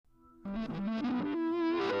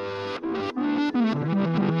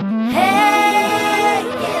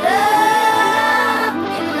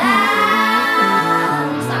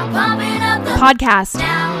Podcast.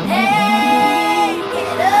 Now, hey,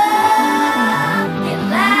 get up, get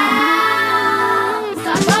loud,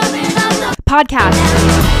 start bumping up the Podcast.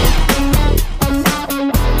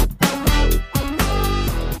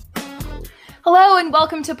 Hello and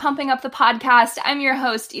welcome to Pumping Up the Podcast. I'm your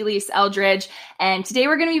host, Elise Eldridge, and today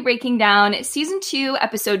we're going to be breaking down Season 2,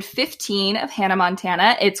 Episode 15 of Hannah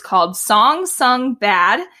Montana. It's called Song Sung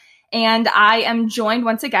Bad, and I am joined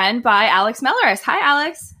once again by Alex Melleris. Hi,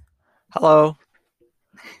 Alex. Hello.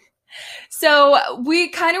 So we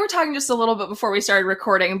kind of were talking just a little bit before we started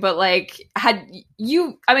recording, but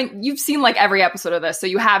you've seen like every episode of this, so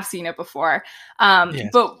you have seen it before. Yes.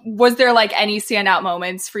 But was there like any standout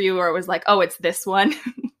moments for you, or it was like, oh, it's this one?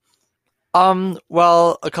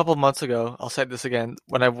 Well, a couple months ago, I'll say this again,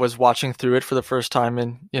 when I was watching through it for the first time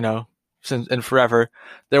in forever,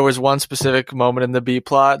 there was one specific moment in the B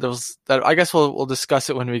plot that I guess we'll discuss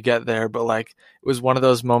it when we get there, but like it was one of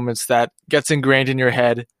those moments that gets ingrained in your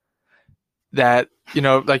head that,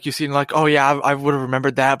 like you've seen, like, oh yeah, I would have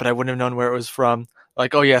remembered that, but I wouldn't have known where it was from.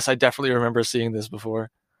 Like, oh yes, I definitely remember seeing this before.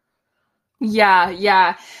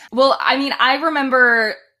 Yeah. Well, I mean, I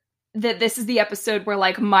remember that this is the episode where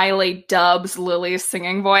like Miley dubs Lily's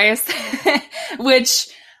singing voice, which,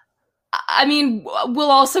 I mean, we'll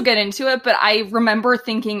also get into it, but I remember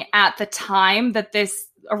thinking at the time that this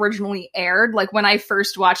originally aired, like when I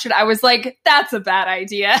first watched it, I was like, that's a bad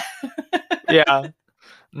idea. Yeah.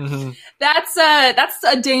 Mm-hmm. That's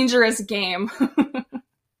a dangerous game.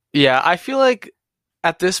 Yeah, I feel like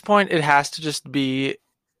at this point it has to just be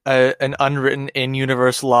an unwritten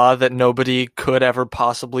in-universe law that nobody could ever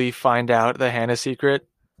possibly find out the Hannah secret,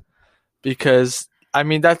 because I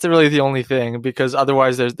mean that's really the only thing, because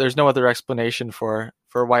otherwise there's no other explanation for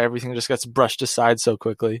why everything just gets brushed aside so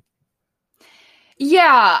quickly.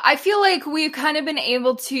 Yeah, I feel like we've kind of been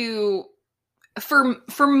able to,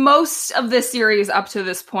 for most of the series up to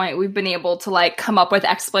this point, we've been able to like come up with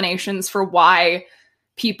explanations for why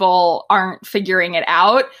people aren't figuring it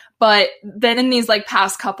out. But then in these like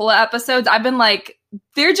past couple of episodes, I've been like,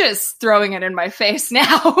 they're just throwing it in my face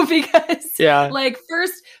now, because like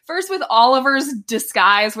first with Oliver's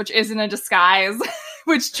disguise, which isn't a disguise,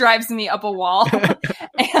 which drives me up a wall.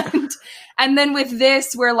 and then with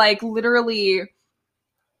this, where like literally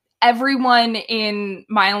everyone in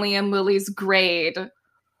Miley and Lily's grade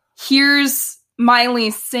hears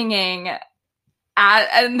Miley singing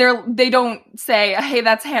and they don't say, hey,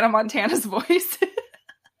 that's Hannah Montana's voice.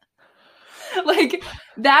 Like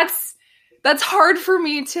that's hard for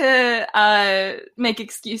me to make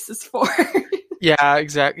excuses for. Yeah,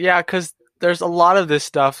 exactly. Yeah, because there's a lot of this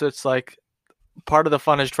stuff that's like part of the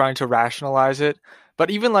fun is trying to rationalize it.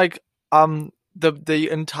 But even like the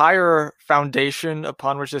entire foundation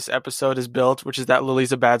upon which this episode is built, which is that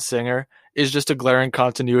Lily's a bad singer, is just a glaring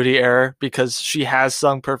continuity error, because she has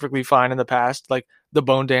sung perfectly fine in the past, like the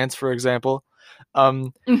Bone Dance, for example.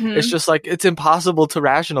 It's just like it's impossible to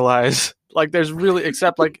rationalize. Like there's really,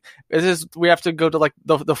 except like we have to go to like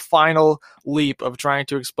the final leap of trying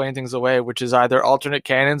to explain things away, which is either alternate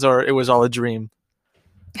canons or it was all a dream.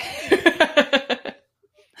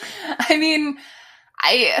 I mean,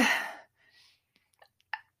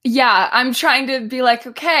 I'm trying to be like,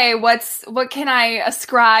 okay, what can I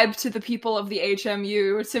ascribe to the people of the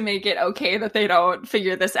HMU to make it okay that they don't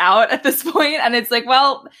figure this out at this point? And it's like,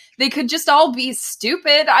 well, they could just all be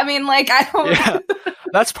stupid. I mean, like, I don't. Yeah,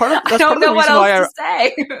 that's part of. I don't know what else to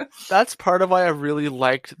say. That's part of why I really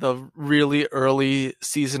liked the really early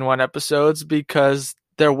season 1 episodes, because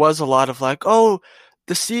there was a lot of like, oh,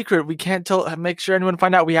 the secret, we can't make sure anyone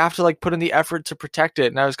find out, we have to like put in the effort to protect it.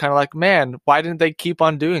 And I was kind of like, man, why didn't they keep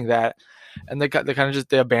on doing that? And they kind of just,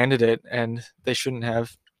 they abandoned it, and they shouldn't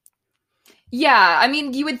have. Yeah, I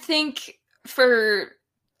mean, you would think for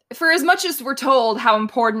as much as we're told how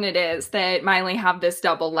important it is that Miley have this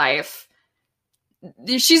double life,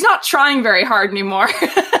 she's not trying very hard anymore.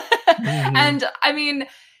 And I mean,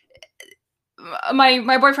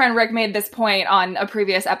 my boyfriend Rick made this point on a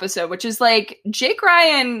previous episode, which is like, Jake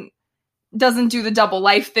Ryan doesn't do the double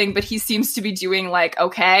life thing, but he seems to be doing like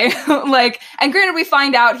okay. Like, and granted, we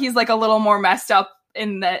find out he's like a little more messed up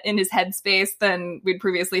in his headspace than we'd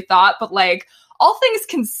previously thought, but like all things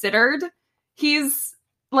considered, he's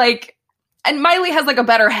like, and Miley has like a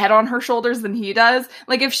better head on her shoulders than he does.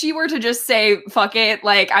 Like if she were to just say fuck it,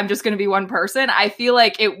 like I'm just gonna be one person, I feel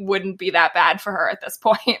like it wouldn't be that bad for her at this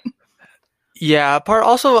point. Yeah, part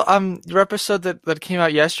also your episode that came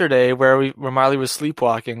out yesterday where Miley was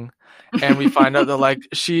sleepwalking, and we find out that like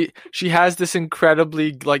she has this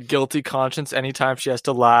incredibly like guilty conscience anytime she has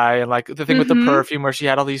to lie, and like the thing with the perfume where she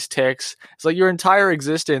had all these tics. It's like your entire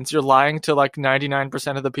existence you're lying to like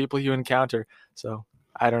 99% of the people you encounter. So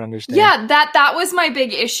I don't understand. Yeah, that was my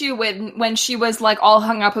big issue when she was like all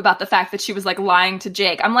hung up about the fact that she was like lying to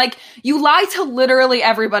Jake. I'm like, you lie to literally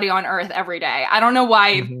everybody on Earth every day. I don't know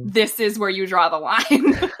why this is where you draw the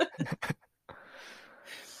line.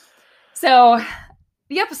 So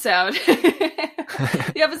the episode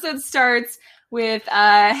starts with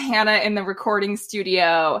Hannah in the recording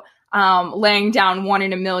studio laying down 1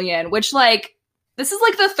 in a Million, which like this is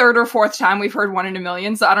like the 3rd or 4th time we've heard 1 in a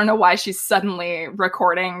Million, so I don't know why she's suddenly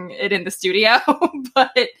recording it in the studio.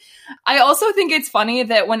 But I also think it's funny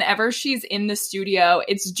that whenever she's in the studio,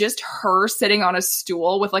 it's just her sitting on a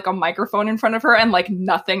stool with like a microphone in front of her and like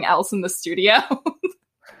nothing else in the studio.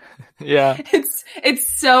 Yeah.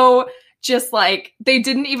 It's so just like they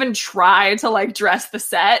didn't even try to like dress the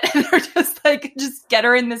set. They're just like, just get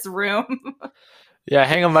her in this room. Yeah,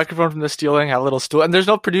 hang a microphone from the ceiling, have a little stool, and there's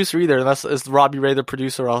no producer either. Unless is Robbie Ray the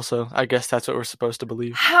producer also? I guess that's what we're supposed to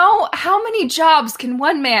believe. How many jobs can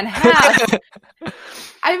one man have?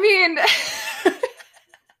 I mean,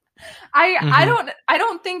 I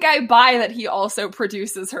don't think I buy that he also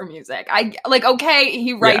produces her music. I like, okay,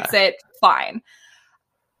 he writes it, fine.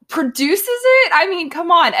 Produces it? I mean,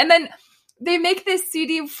 come on. And then they make this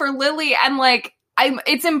CD for Lily, and like,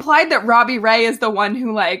 it's implied that Robbie Ray is the one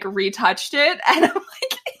who like retouched it, and I'm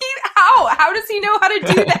like, how does he know how to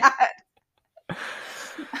do that?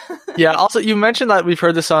 Yeah. Also, you mentioned that we've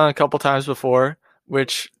heard the song a couple times before,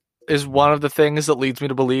 which is one of the things that leads me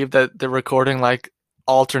to believe that they're recording like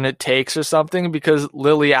alternate takes or something, because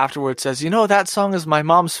Lily afterwards says, that song is my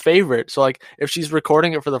mom's favorite. So like, if she's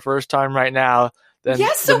recording it for the first time right now, then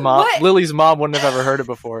Lily's mom wouldn't have ever heard it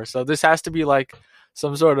before. So this has to be like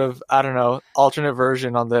some sort of, I don't know, alternate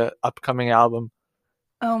version on the upcoming album.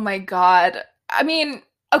 Oh my God. I mean,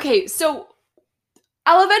 okay, so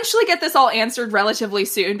I'll eventually get this all answered relatively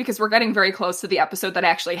soon because we're getting very close to the episode that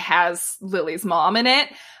actually has Lily's mom in it.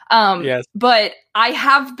 Yes. But I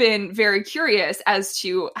have been very curious as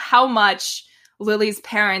to how much Lily's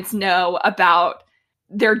parents know about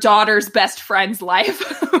their daughter's best friend's life.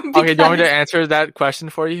 Because... Okay, do you want me to answer that question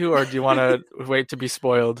for you, or do you want to wait to be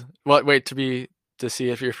spoiled? Wait to see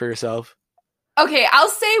if you're for yourself. Okay, I'll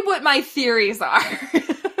say what my theories are.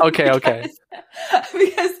 Okay.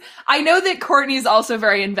 Because I know that Courtney's also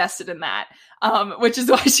very invested in that, which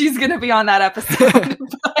is why she's going to be on that episode.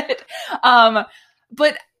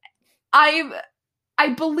 But I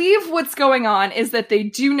believe what's going on is that they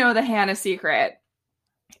do know the Hannah secret,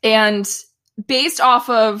 and based off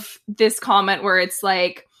of this comment where it's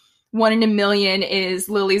like 1 in a Million is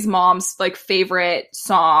Lily's mom's like favorite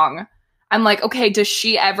song, I'm like, okay, does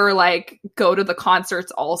she ever like go to the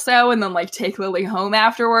concerts also and then like take Lily home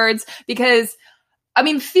afterwards? Because I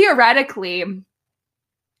mean, theoretically,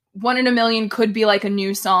 1 in a Million could be like a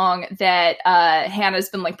new song that Hannah's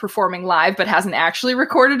been like performing live but hasn't actually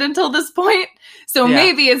recorded until this point. So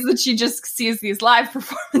maybe it's that she just sees these live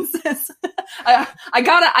performances. I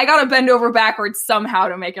gotta bend over backwards somehow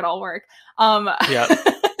to make it all work.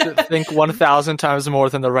 Think 1,000 times more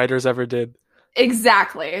than the writers ever did.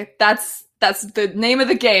 Exactly. That's the name of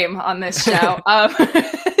the game on this show.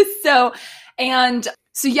 So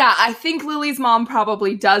yeah, I think Lily's mom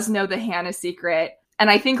probably does know the Hannah secret. And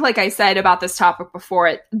I think, like I said about this topic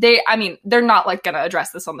before, they're not like going to address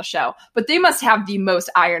this on the show, but they must have the most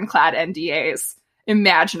ironclad NDAs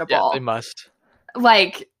imaginable. Yeah, they must.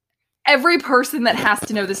 Like, every person that has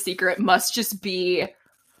to know the secret must just be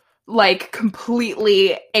like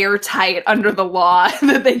completely airtight under the law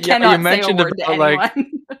that they cannot say a word to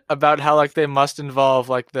anyone. About how like they must involve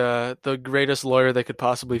like the greatest lawyer they could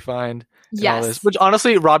possibly find. Yes. All this. Which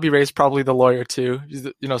honestly, Robbie Ray's probably the lawyer too. He's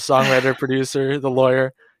the, songwriter, producer, the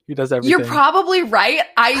lawyer. He does everything. You're probably right.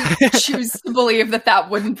 I choose to believe that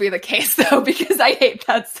wouldn't be the case though, because I hate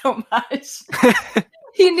that so much.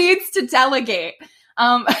 He needs to delegate.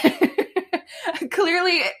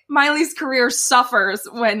 Clearly, Miley's career suffers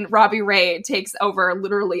when Robbie Ray takes over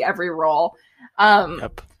literally every role.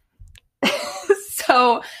 Yep.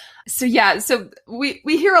 So we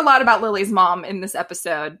hear a lot about Lily's mom in this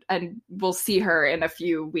episode, and we'll see her in a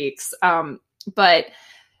few weeks. But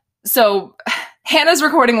so Hannah's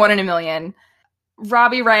recording 1 in a Million.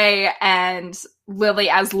 Robbie Ray and Lily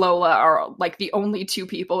as Lola are like the only two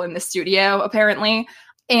people in the studio, apparently.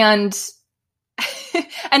 And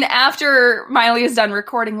after Miley is done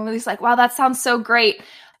recording, Lily's like, wow, that sounds so great.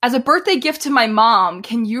 As a birthday gift to my mom,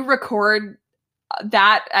 can you record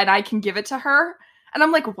that and I can give it to her? And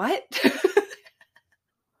I'm like, what?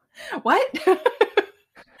 What?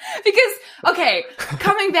 Because, okay,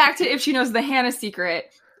 coming back to if she knows the Hannah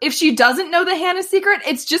secret, if she doesn't know the Hannah secret,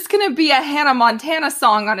 it's just going to be a Hannah Montana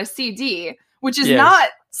song on a CD, which is not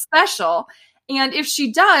special. And if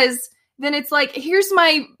she does, then it's like, here's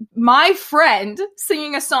my friend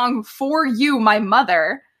singing a song for you, my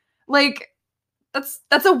mother. Like,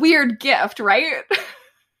 that's a weird gift, right?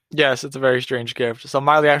 Yes, it's a very strange gift. So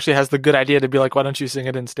Miley actually has the good idea to be like, why don't you sing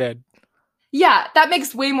it instead? Yeah, that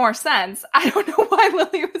makes way more sense. I don't know why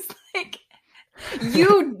Lily was like,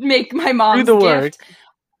 you make my mom's Do the gift.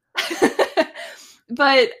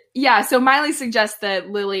 But yeah, so Miley suggests that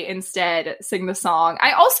Lily instead sing the song.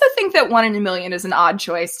 I also think that 1 in a Million is an odd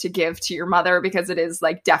choice to give to your mother because it is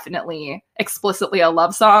like definitely explicitly a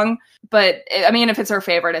love song. But I mean, if it's her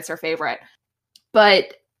favorite, it's her favorite.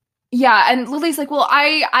 But yeah, and Lily's like, well,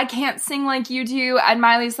 I can't sing like you do. And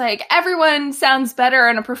Miley's like, everyone sounds better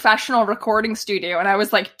in a professional recording studio. And I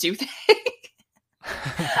was like, do they?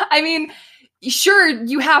 I mean, sure,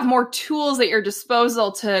 you have more tools at your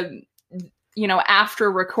disposal to, you know, after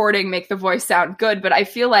recording, make the voice sound good. But I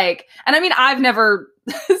feel like, and I mean, I've never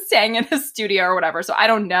sang in a studio or whatever, so I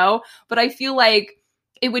don't know. But I feel like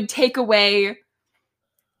it would take away,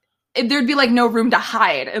 there'd be like no room to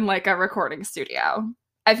hide in like a recording studio.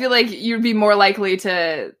 I feel like you'd be more likely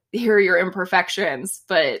to hear your imperfections,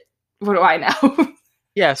 but what do I know?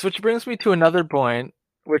 Yes, which brings me to another point,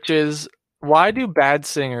 which is, why do bad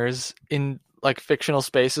singers in like fictional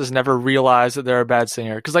spaces never realize that they're a bad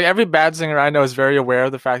singer? Because like every bad singer I know is very aware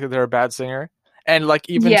of the fact that they're a bad singer, and like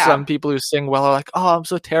even some people who sing well are like, oh, I'm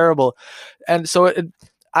so terrible. And so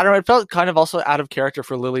I don't know, it felt kind of also out of character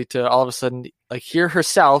for Lily to all of a sudden like hear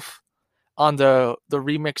herself on the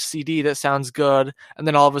remix CD that sounds good, and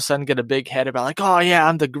then all of a sudden get a big head about like, oh yeah,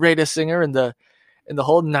 I'm the greatest singer in the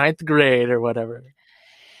whole 9th grade or whatever.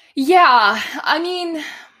 Yeah, I mean,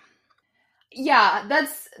 yeah,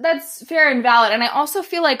 that's fair and valid. And I also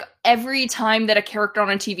feel like every time that a character on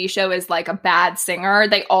a TV show is like a bad singer,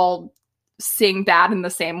 they all sing bad in the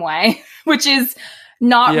same way, which is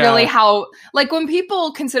not really how, like when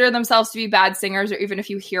people consider themselves to be bad singers, or even if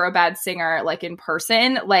you hear a bad singer like in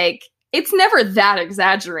person, like it's never that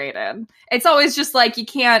exaggerated. It's always just like you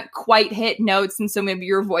can't quite hit notes, and so maybe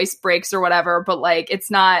your voice breaks or whatever, but like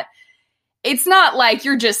it's not like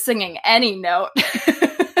you're just singing any note.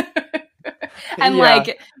 And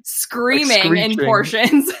like screaming in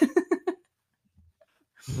portions.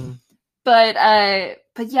 Mm-hmm. But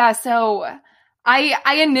yeah, so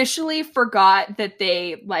I initially forgot that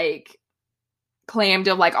they like claimed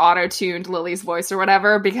to like auto-tuned Lily's voice or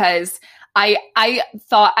whatever, because I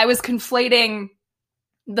thought I was conflating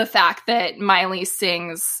the fact that Miley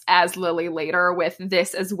sings as Lily later with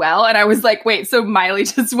this as well. And I was like, wait, so Miley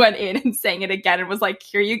just went in and sang it again and was like,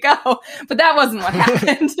 here you go. But that wasn't what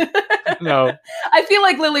happened. No. I feel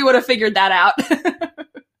like Lily would have figured that out.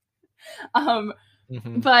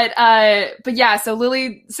 But yeah, so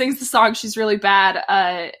Lily sings the song. She's really bad.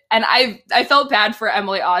 And I felt bad for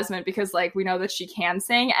Emily Osment because like we know that she can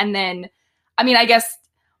sing. And then, I mean, I guess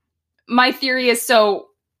my theory is so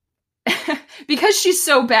because she's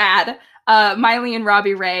so bad, Miley and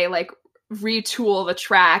Robbie Ray like retool the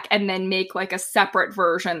track and then make like a separate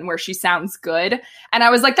version where she sounds good. And I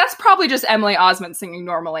was like, that's probably just Emily Osment singing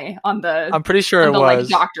normally on the. I'm pretty sure it was like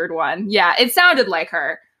doctored one. Yeah, it sounded like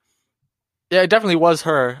her. Yeah, it definitely was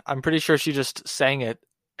her. I'm pretty sure she just sang it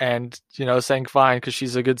and, you know, sang fine because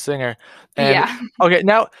she's a good singer. And, yeah.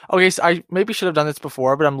 Okay, so I maybe should have done this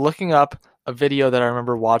before, but I'm looking up a video that I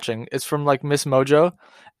remember watching. It's from like Miss Mojo,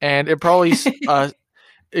 and it probably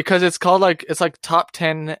because it's called like, it's like top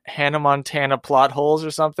 10 Hannah Montana plot holes or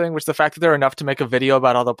something, which the fact that there are enough to make a video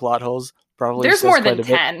about all the plot holes probably there's more than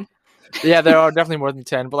 10. Yeah, there are definitely more than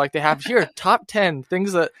 10, but like they have here top 10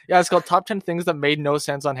 things that, yeah, it's called top 10 things that made no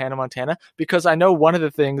sense on Hannah Montana, because I know one of the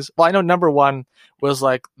things, well, I know number one was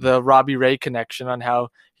like the Robbie Ray connection on how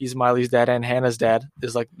he's Miley's dad and Hannah's dad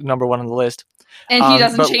is like number one on the list. And he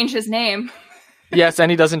doesn't change his name. Yes, and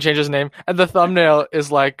he doesn't change his name. And the thumbnail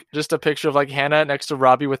is like just a picture of like Hannah next to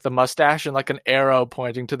Robbie with the mustache and like an arrow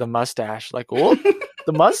pointing to the mustache. Like, oh,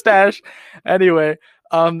 the mustache. Anyway,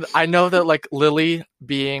 I know that like Lily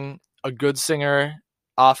being a good singer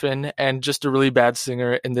often and just a really bad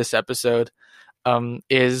singer in this episode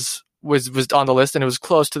was on the list, and it was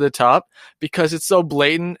close to the top because it's so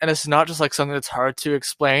blatant, and it's not just like something that's hard to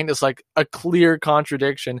explain. It's like a clear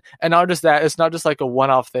contradiction, and not just that, it's not just like a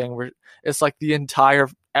one-off thing where it's like the entire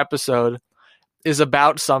episode is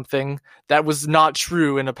about something that was not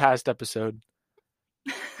true in a past episode.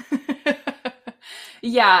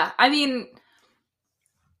 Yeah, I mean,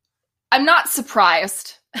 I'm not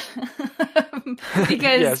surprised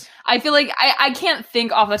Because Yes. I feel like I can't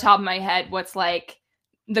think off the top of my head what's like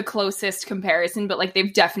the closest comparison, but like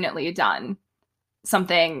they've definitely done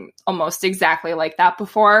something almost exactly like that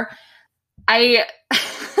before. I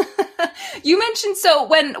you mentioned, so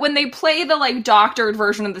when they play the like doctored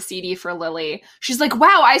version of the CD for Lily, she's like,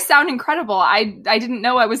 wow, I sound incredible. I didn't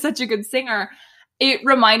know I was such a good singer. It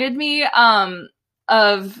reminded me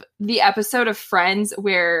of the episode of Friends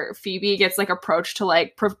where Phoebe gets like approached to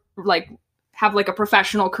like have like a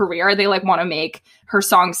professional career. They like want to make her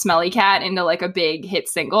song Smelly Cat into like a big hit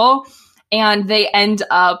single, and they end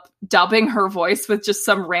up dubbing her voice with just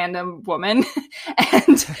some random woman.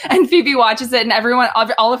 and Phoebe watches it, and everyone,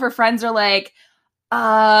 all of her friends are like,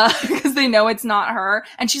 because they know it's not her.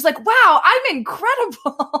 And she's like, wow, I'm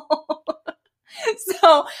incredible.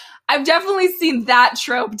 So I've definitely seen that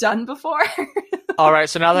trope done before. All right,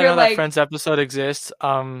 so now that I You're know like- that Friends episode exists,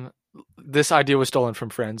 this idea was stolen from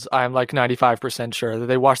Friends. I'm like 95% sure that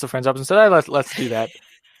they watched the Friends episode and said, hey, let's do that.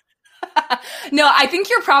 No, I think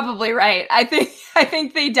you're probably right. I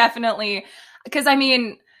think they definitely, because I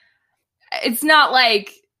mean, it's not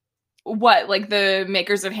like like the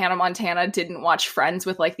makers of Hannah Montana didn't watch Friends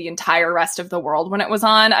with like the entire rest of the world when it was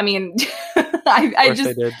on. I mean, I just,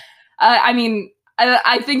 they did. I mean,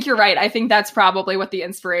 I think you're right. I think that's probably what the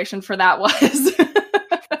inspiration for that was.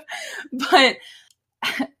 But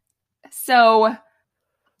so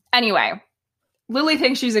anyway, Lily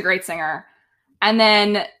thinks she's a great singer. And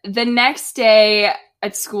then the next day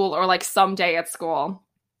at school, or like someday at school,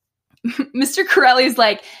 Mr. Corelli's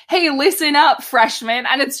like, hey, listen up, freshman.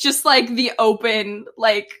 And it's just like the open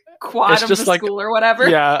like quad It's of just the like- school or whatever.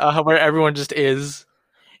 Yeah, where everyone just is.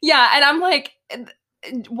 Yeah, and I'm like,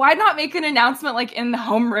 why not make an announcement like in the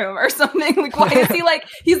homeroom or something? Like, why is he like,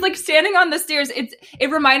 he's like standing on the stairs. It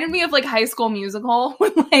reminded me of like High School Musical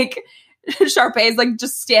when like Sharpay's like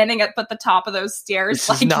just standing at the top of those stairs,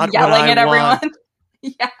 This is like not what yelling I at everyone. want.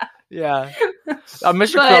 Yeah. Yeah.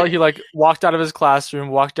 Mr. But- Corelli, he like walked out of his classroom,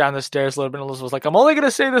 walked down the stairs a little bit, and Elizabeth was like, I'm only going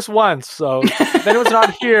to say this once, so if anyone's not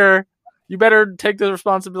here, you better take the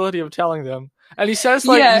responsibility of telling them. And he says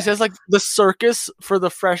Yeah. the circus for the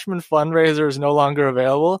freshman fundraiser is no longer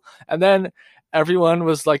available, and then everyone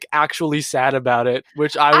was like actually sad about it,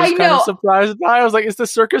 which I was I kind of know. surprised by. I was like, is the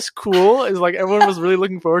circus cool? Is like everyone was really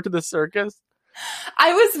looking forward to the circus?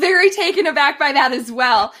 I was very taken aback by that as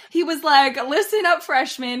well. He was like, listen up,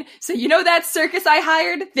 freshmen. So you know that circus I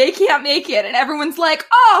hired? They can't make it. And everyone's like,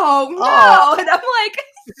 oh, no. Oh. And I'm like,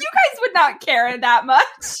 you guys would not care that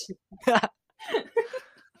much.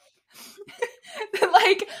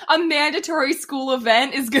 Like, a mandatory school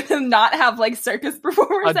event is going to not have, like, circus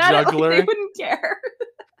performers A at it. juggler. Like, they wouldn't care.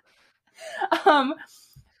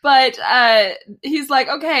 But he's like,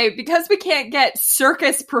 okay, because we can't get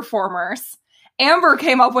circus performers, Amber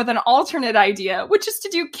came up with an alternate idea, which is to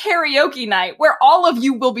do karaoke night, where all of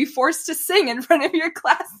you will be forced to sing in front of your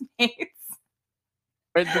classmates.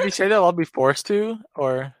 Wait, did he say they'll all be forced to,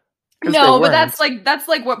 or? 'Cause No, they but weren't. that's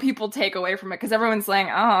like what people take away from it, because everyone's like,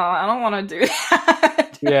 oh, I don't want to do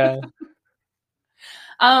that. Yeah.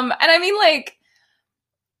 And I mean, like,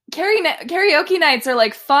 karaoke nights are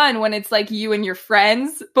like fun when it's like you and your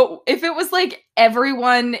friends, but if it was like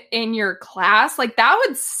everyone in your class, like that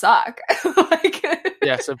would suck. Like,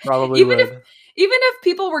 Yes, it probably Even would. even if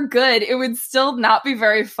people were good, it would still not be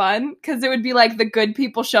very fun, because it would be like the good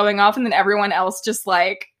people showing off and then everyone else just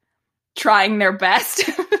like trying their best,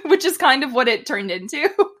 which is kind of what it turned into.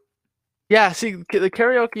 Yeah, see, the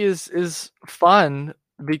karaoke is fun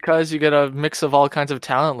because you get a mix of all kinds of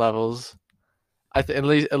talent levels. At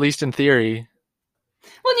least in theory.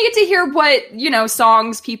 Well, you get to hear what, you know,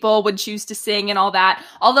 songs people would choose to sing and all that.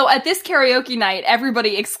 Although at this karaoke night,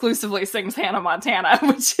 everybody exclusively sings Hannah Montana,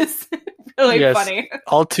 which is really Yes. funny.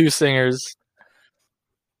 All two singers.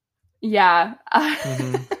 Yeah.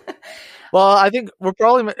 Mhm. Well, I think we're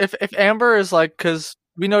probably if Amber is like, because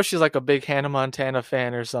we know she's like a big Hannah Montana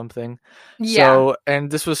fan or something. Yeah. So, and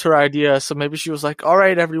this was her idea, so maybe she was like, "All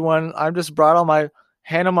right, everyone, I just brought all my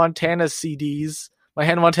Hannah Montana CDs, my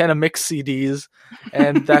Hannah Montana mix CDs,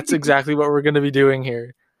 and that's exactly what we're going to be doing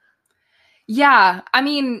here." Yeah, I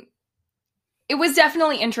mean, it was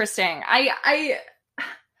definitely interesting. I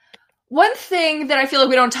one thing that I feel like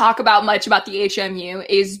we don't talk about much about the HMU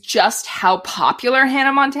is just how popular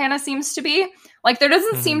Hannah Montana seems to be. Like, there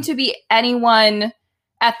doesn't seem to be anyone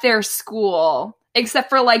at their school, except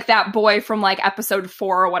for like that boy from like episode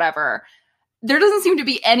 4 or whatever. There doesn't seem to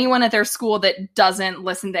be anyone at their school that doesn't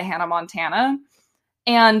listen to Hannah Montana.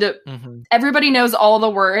 And Mhm. everybody knows all the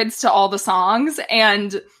words to all the songs,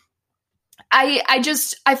 and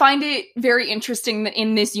I find it very interesting that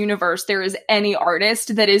in this universe there is any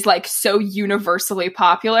artist that is like so universally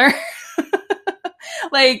popular.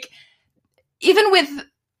 Like, even with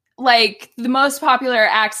like the most popular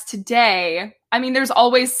acts today, I mean, there's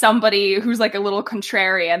always somebody who's like a little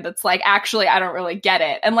contrarian that's like, actually, I don't really get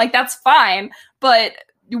it. And like, that's fine. But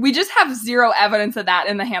we just have zero evidence of that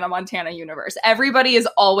in the Hannah Montana universe. Everybody is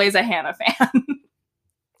always a Hannah fan.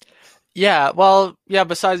 Yeah, well, yeah,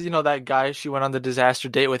 besides, that guy she went on the disaster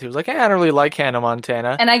date with, he was like, hey, I don't really like Hannah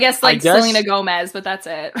Montana. And I guess like Selena Gomez, but that's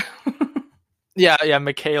it. Yeah,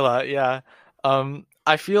 Michaela, yeah.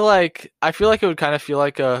 I feel like it would kind of feel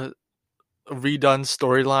like a redone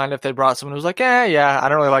storyline if they brought someone who's like, yeah, I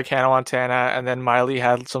don't really like Hannah Montana, and then Miley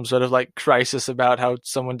had some sort of like crisis about how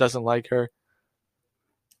someone doesn't like her.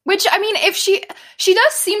 Which, I mean, if she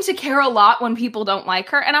does seem to care a lot when people don't like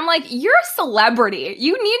her, and I'm like, you're a celebrity.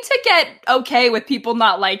 You need to get okay with people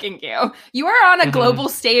not liking you. You are on a global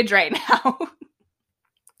stage right now.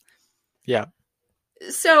 Yeah.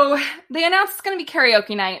 So they announced it's going to be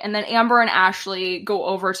karaoke night, and then Amber and Ashley go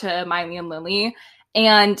over to Miley and Lily,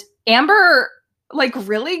 and Amber like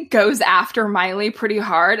really goes after Miley pretty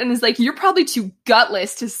hard and is like, you're probably too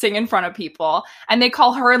gutless to sing in front of people. And they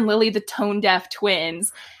call her and Lily the tone deaf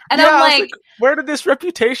twins. And yeah, I'm like, where did this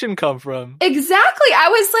reputation come from? Exactly. I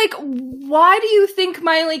was like, why do you think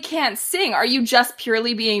Miley can't sing? Are you just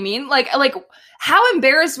purely being mean? Like how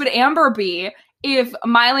embarrassed would Amber be if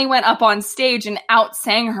Miley went up on stage and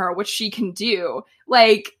outsang her, which she can do?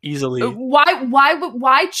 Like, easily.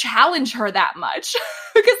 Why challenge her that much?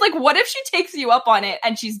 Because like, what if she takes you up on it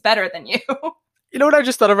and she's better than you? You know what I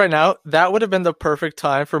just thought of right now? That would have been the perfect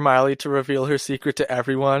time for Miley to reveal her secret to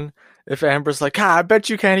everyone. If Amber's like, I bet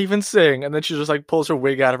you can't even sing. And then she just like pulls her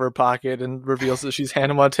wig out of her pocket and reveals that she's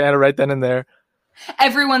Hannah Montana right then and there.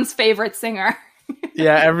 Everyone's favorite singer.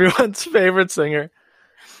 Yeah, everyone's favorite singer.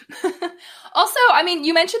 Also, I mean,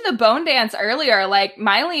 you mentioned the bone dance earlier. Like,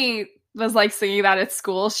 Miley was like singing that at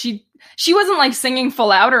school. She wasn't like singing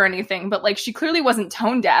full out or anything, but like she clearly wasn't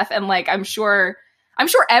tone deaf. And like, I'm sure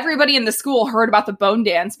everybody in the school heard about the bone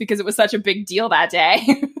dance because it was such a big deal that day.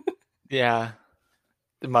 Yeah,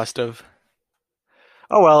 it must have.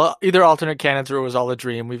 Oh well, either alternate canons or it was all a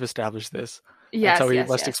dream. We've established this. Yes, that's how we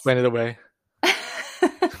must explain it away.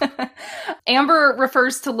 Amber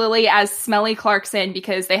refers to Lily as Smelly Clarkson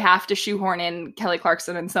because they have to shoehorn in Kelly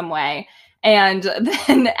Clarkson in some way. And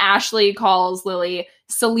then Ashley calls Lily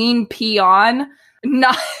Celine Pion.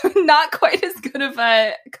 Not quite as good of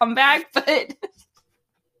a comeback, but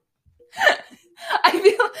I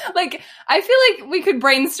feel like we could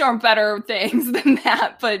brainstorm better things than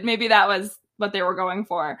that, but maybe that was what they were going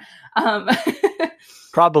for.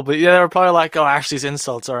 Probably. Yeah, they were probably like, oh, Ashley's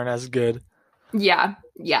insults aren't as good. Yeah.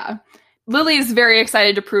 Lily is very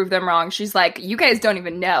excited to prove them wrong. She's like, you guys don't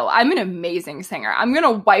even know. I'm an amazing singer. I'm going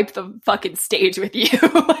to wipe the fucking stage with you.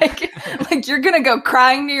 like you're going to go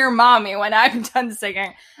crying to your mommy when I'm done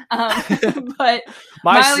singing. But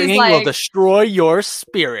my Miley's singing like, will destroy your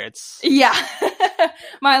spirits. Yeah.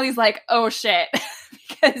 Miley's like, oh shit.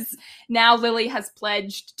 Because now Lily has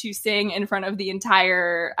pledged to sing in front of the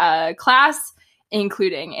entire class,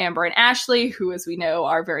 including Amber and Ashley, who, as we know,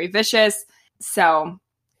 are very vicious. So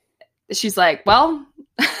she's like, well,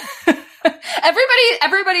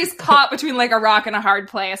 everybody's caught between like a rock and a hard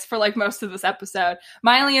place for like most of this episode.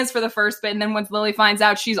 Miley is for the first bit, and then once Lily finds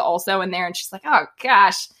out, she's also in there, and she's like, oh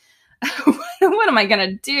gosh, what am I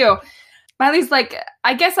gonna do? Miley's like,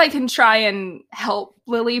 I guess I can try and help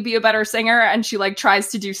Lily be a better singer, and she like tries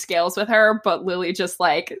to do scales with her, but Lily just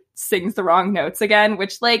like sings the wrong notes again,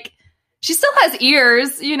 which like she still has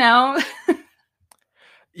ears, you know.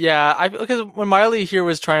 Yeah, because when Miley here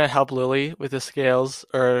was trying to help Lily with the scales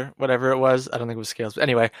or whatever it was, I don't think it was scales, but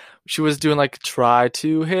anyway, she was doing like try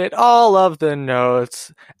to hit all of the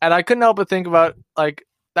notes, and I couldn't help but think about like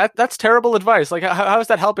that's terrible advice. Like how is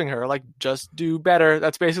that helping her? Like just do better.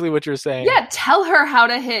 That's basically what you're saying. Yeah, tell her how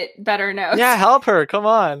to hit better notes. Yeah, help her. Come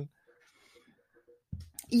on.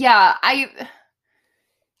 Yeah,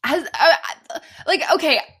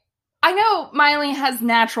 okay, I know Miley has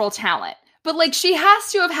natural talent. But, like, she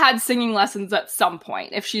has to have had singing lessons at some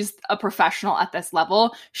point. If she's a professional at this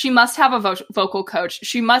level, she must have a vocal coach.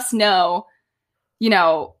 She must know,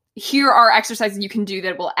 here are exercises you can do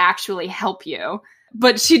that will actually help you.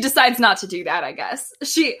 But she decides not to do that, I guess.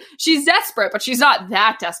 She's desperate, but she's not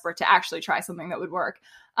that desperate to actually try something that would work.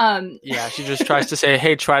 Yeah, she just tries to say,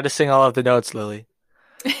 hey, try to sing all of the notes, Lily.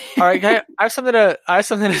 All right, I have something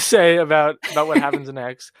to say about what happens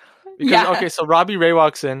next. Because, okay, so Robbie Ray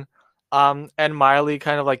walks in. And Miley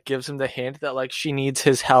kind of like gives him the hint that like she needs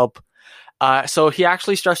his help. So he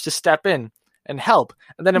actually starts to step in. and help.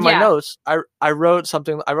 And then in my Yeah. notes, I wrote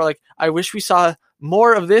something. I wrote like, I wish we saw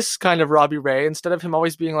more of this kind of Robbie Ray instead of him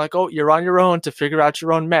always being like, oh, you're on your own to figure out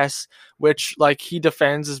your own mess, which like he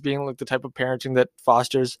defends as being like the type of parenting that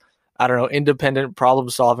fosters, I don't know, independent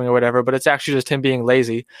problem solving or whatever, but it's actually just him being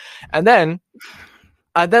lazy. And then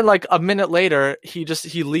like a minute later, he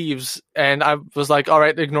leaves, and I was like, all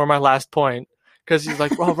right, ignore my last point. Because he's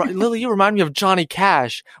like, well, Lily, you remind me of Johnny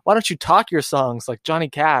Cash. Why don't you talk your songs like Johnny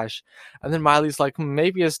Cash? And then Miley's like,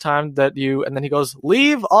 maybe it's time that you, and then he goes,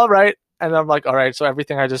 leave, all right. And I'm like, all right, so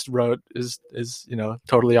everything I just wrote is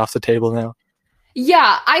totally off the table now.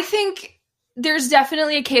 Yeah, I think there's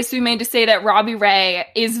definitely a case to be made to say that Robbie Ray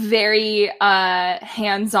is very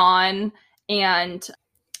hands-on and,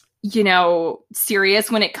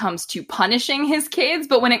 serious when it comes to punishing his kids,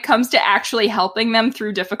 but when it comes to actually helping them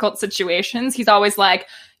through difficult situations, he's always like,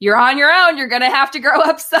 you're on your own, you're gonna have to grow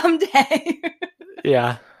up someday.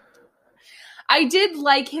 Yeah. I did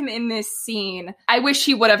like him in this scene. I wish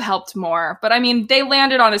he would have helped more, but I mean, they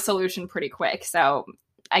landed on a solution pretty quick, so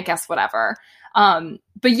I guess whatever. But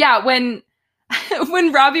yeah, when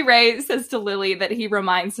Robbie Ray says to Lily that he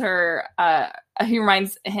reminds him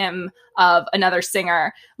of another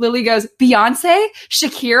singer, Lily goes, Beyonce?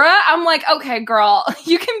 Shakira? I'm like, okay, girl,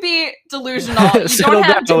 you can be delusional. You don't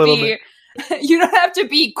have to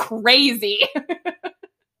be crazy.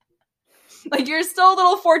 Like, you're still a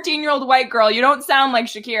little 14-year-old white girl. You don't sound like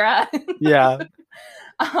Shakira. Yeah.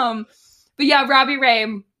 But yeah, Robbie Ray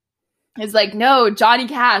is like, no, Johnny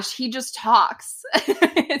Cash, he just talks.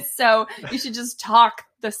 So you should just talk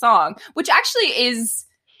the song, which actually is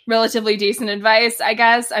relatively decent advice, I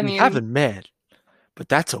guess. I mean, we haven't met, but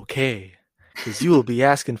that's okay, because you will be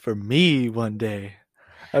asking for me one day.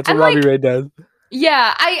 That's what Robbie Ray does.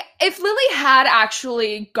 Yeah, if Lily had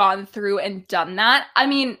actually gone through and done that, I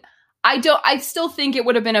mean, I still think it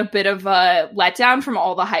would have been a bit of a letdown from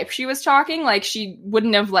all the hype she was talking. Like, she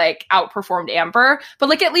wouldn't have, like, outperformed Amber, but,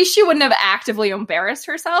 like, at least she wouldn't have actively embarrassed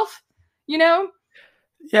herself,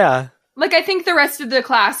 Yeah. Like, I think the rest of the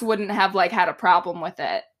class wouldn't have, like, had a problem with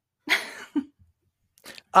it.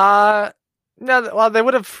 No, well, they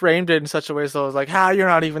would have framed it in such a way so it was like, you're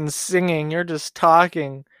not even singing, you're just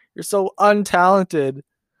talking. You're so untalented.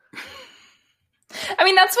 I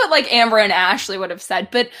mean, that's what, like, Amber and Ashley would have said,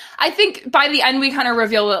 but I think by the end we kind of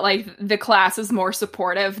reveal that, like, the class is more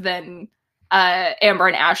supportive than Amber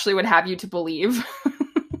and Ashley would have you to believe.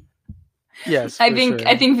 Yes, I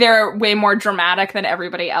think they're way more dramatic than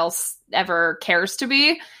everybody else ever cares to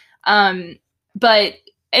be. But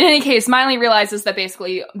in any case, Miley realizes that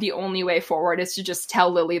basically the only way forward is to just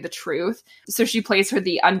tell Lily the truth. So she plays her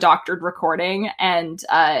the undoctored recording, and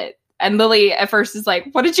Lily at first is like,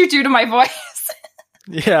 "What did you do to my voice?"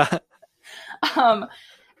 Yeah.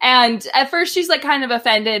 And at first she's like kind of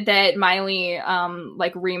offended that Miley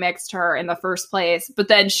like remixed her in the first place, but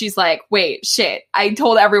then she's like, wait, shit, I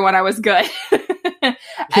told everyone I was good.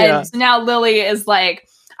 And now Lily is like,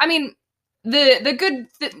 I mean, the good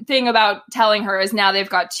thing about telling her is now they've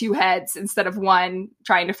got two heads instead of one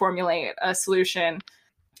trying to formulate a solution.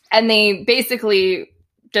 And they basically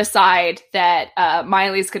decide that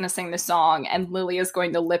Miley's going to sing the song and Lily is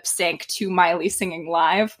going to lip sync to Miley singing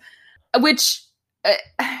live, which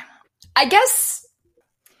I guess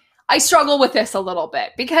I struggle with this a little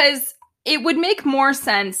bit because it would make more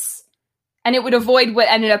sense and it would avoid what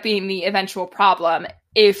ended up being the eventual problem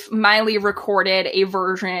if Miley recorded a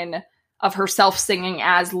version of herself singing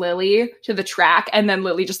as Lily to the track and then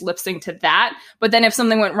Lily just lip synced to that. But then if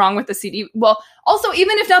something went wrong with the CD, well, also,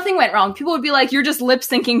 even if nothing went wrong, people would be like, you're just lip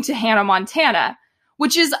syncing to Hannah Montana,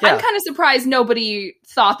 which is, I'm kind of surprised nobody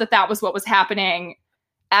thought that was what was happening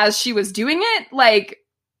as she was doing it. Like,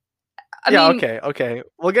 I mean, okay.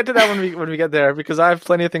 We'll get to that when we get there because I have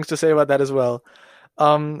plenty of things to say about that as well.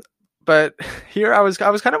 But here I was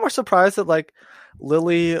kind of more surprised that like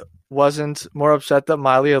Lily wasn't more upset that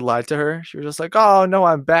Miley had lied to her. She was just like, "Oh no,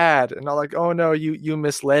 I'm bad," and I'm like, "Oh no, you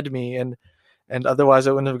misled me," and otherwise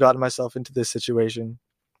I wouldn't have gotten myself into this situation.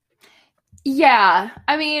 Yeah,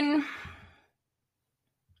 I mean,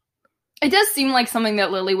 it does seem like something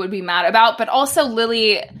that Lily would be mad about, but also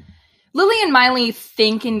Lily and Miley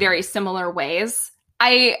think in very similar ways.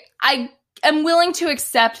 I am willing to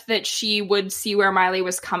accept that she would see where Miley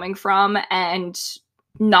was coming from and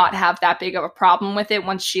not have that big of a problem with it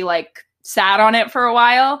once she like sat on it for a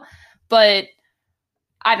while. But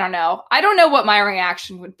I don't know. I don't know what my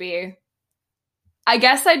reaction would be. I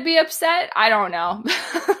guess I'd be upset. I don't know.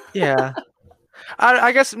 Yeah.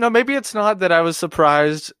 I guess, no, maybe it's not that I was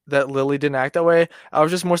surprised that Lily didn't act that way. I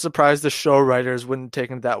was just more surprised the show writers wouldn't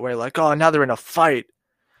take it that way. Like, oh, now they're in a fight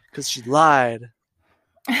because she lied.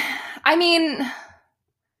 I mean,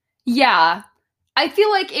 yeah. I feel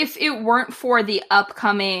like if it weren't for the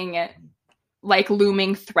upcoming, like,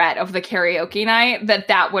 looming threat of the karaoke night,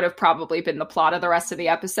 that would have probably been the plot of the rest of the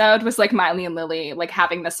episode, was like Miley and Lily like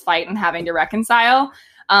having this fight and having to reconcile.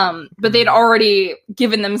 But they'd already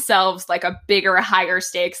given themselves like a bigger, higher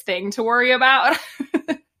stakes thing to worry about.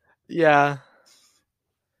 Yeah.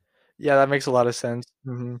 Yeah, that makes a lot of sense.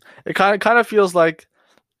 It kind of feels like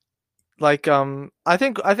I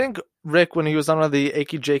think Rick, when he was on one of the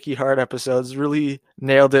Achy Jakey Heart episodes, really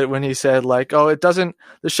nailed it when he said like, oh, the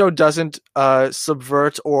show doesn't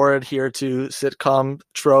subvert or adhere to sitcom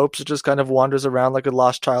tropes. It just kind of wanders around like a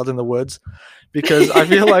lost child in the woods. Because I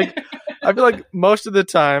feel like most of the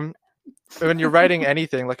time when you're writing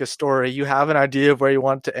anything like a story, you have an idea of where you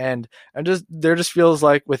want it to end, and there just feels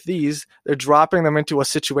like with these, they're dropping them into a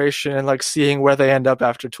situation and like seeing where they end up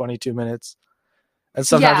after 22 minutes. And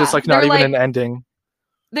sometimes it's like not even an ending.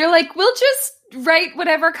 They're like, we'll just write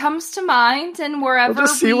whatever comes to mind, and wherever we'll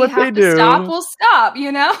just see we what have they to do. stop, we'll stop,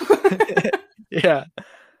 you know? Yeah.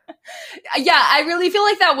 Yeah, I really feel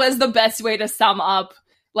like that was the best way to sum up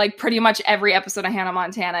like pretty much every episode of Hannah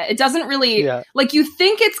Montana. It doesn't really, like, you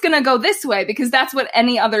think it's going to go this way because that's what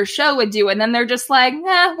any other show would do. And then they're just like,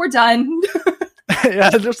 nah, we're done. Yeah,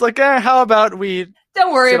 just like, how about we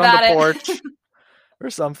don't worry about it. Porch or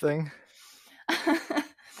something.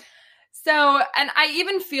 So, and I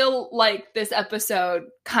even feel like this episode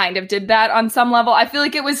kind of did that on some level. I feel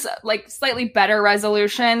like it was like slightly better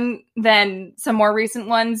resolution than some more recent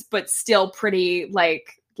ones, but still pretty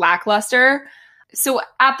like lackluster. So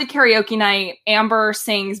at the karaoke night, Amber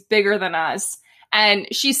sings Bigger Than Us, and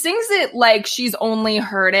she sings it like she's only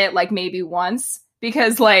heard it like maybe once,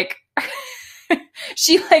 because like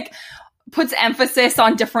she like puts emphasis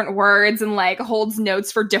on different words and like holds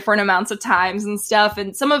notes for different amounts of times and stuff.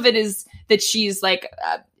 And some of it is that she's like,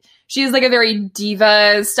 she has like a very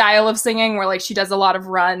diva style of singing where like she does a lot of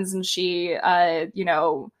runs and she, you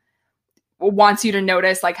know, wants you to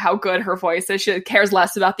notice like how good her voice is. She cares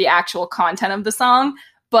less about the actual content of the song.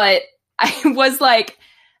 But I was like,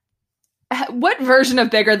 what version of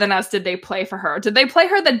Bigger Than Us did they play for her? Did they play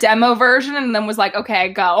her the demo version and then was like,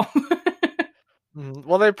 okay, go?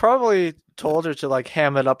 Well, they probably told her to like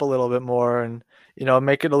ham it up a little bit more and, you know,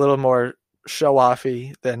 make it a little more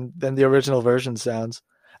show-offy than the original version sounds.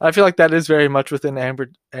 I feel like that is very much within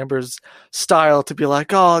Amber's style to be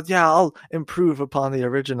like, oh yeah, I'll improve upon the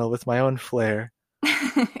original with my own flair.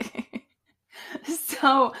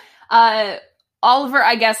 So, Oliver,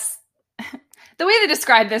 I guess the way they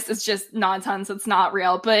describe this is just nonsense. It's not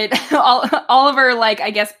real, but Oliver, like, I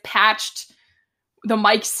guess patched the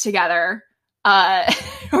mics together,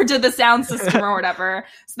 or did the sound system or whatever,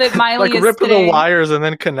 so that Miley like is ripped sitting... the wires and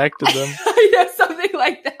then connected them. Yeah, something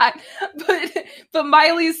like that. But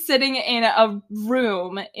Miley's sitting in a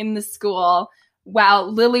room in the school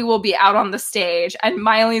while Lily will be out on the stage, and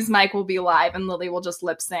Miley's mic will be live and Lily will just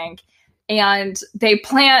lip sync. And they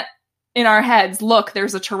plant in our heads, look,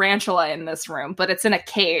 there's a tarantula in this room, but it's in a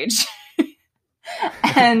cage.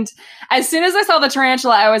 And as soon as I saw the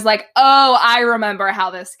tarantula, I was like, oh, I remember how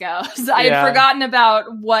this goes. I had forgotten about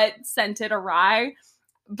what sent it awry.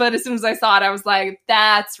 But as soon as I saw it, I was like,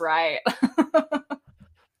 that's right.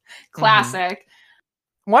 Classic.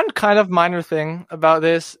 One kind of minor thing about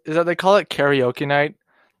this is that they call it karaoke night,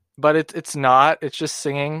 but it's not. It's just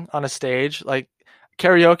singing on a stage. Like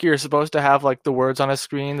karaoke, you're supposed to have like the words on a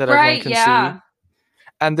screen that everyone can see.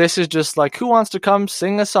 And this is just like, who wants to come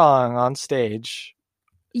sing a song on stage?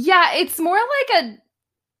 Yeah, it's more like a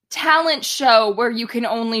talent show where you can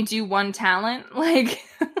only do one talent. Like,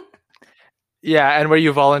 yeah, and where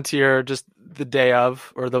you volunteer just the day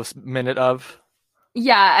of or the minute of.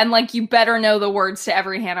 Yeah, and like you better know the words to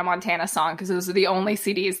every Hannah Montana song because those are the only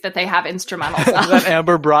CDs that they have instrumentals of. That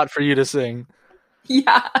Amber brought for you to sing.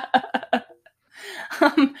 Yeah.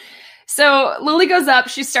 So Lily goes up,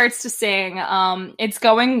 she starts to sing. It's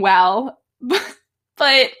going well,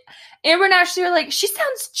 but Amber and Ashley are like, she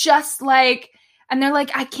sounds just like, and they're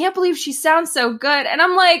like, I can't believe she sounds so good. And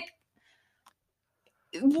I'm like,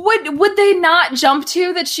 would they not jump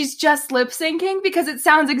to that she's just lip syncing because it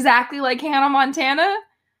sounds exactly like Hannah Montana?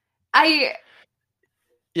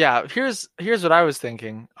 Yeah, here's what I was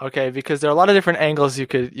thinking. Okay, because there are a lot of different angles you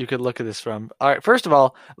could look at this from. All right, first of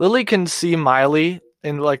all, Lily can see Miley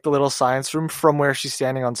in like the little science room from where she's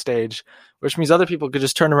standing on stage, which means other people could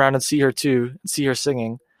just turn around and see her too, and see her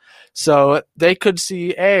singing. So they could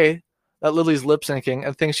see that Lily's lip syncing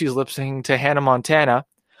and think she's lip syncing to Hannah Montana,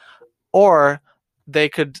 or they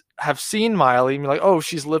could have seen Miley and be like, oh,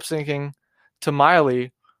 she's lip syncing to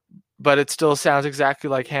Miley, but it still sounds exactly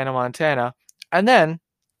like Hannah Montana. And then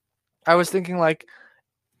I was thinking like,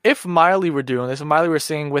 if Miley were doing this, if Miley were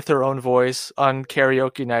singing with her own voice on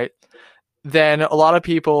karaoke night, then a lot of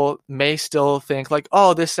people may still think like,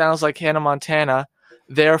 oh, this sounds like Hannah Montana,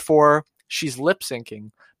 therefore she's lip syncing.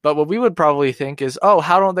 But what we would probably think is, oh,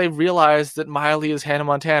 how don't they realize that Miley is Hannah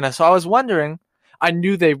Montana? So I was wondering, I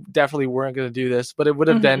knew they definitely weren't going to do this, but it would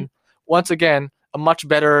have been, once again, a much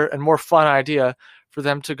better and more fun idea for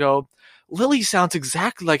them to go, Lily sounds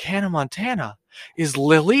exactly like Hannah Montana. Is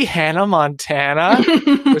Lily Hannah Montana?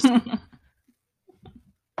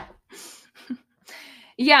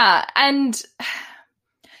 Yeah, and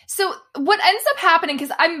so what ends up happening,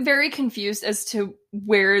 because I'm very confused as to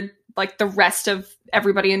where like the rest of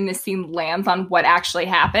everybody in this scene lands on what actually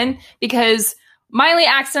happened, because Miley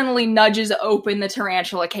accidentally nudges open the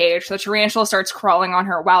tarantula cage. The tarantula starts crawling on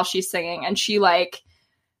her while she's singing, and she like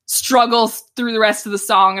struggles through the rest of the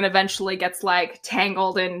song and eventually gets like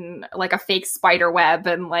tangled in like a fake spider web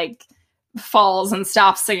and like falls and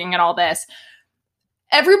stops singing and all this.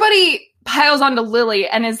 Everybody piles onto Lily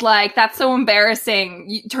and is like, that's so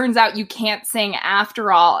embarrassing. Turns out you can't sing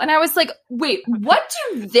after all. And I was like, wait, what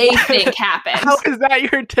do they think happened? How is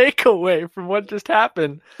that your takeaway from what just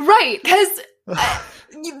happened? Right, because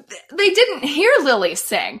they didn't hear Lily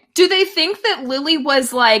sing. Do they think that Lily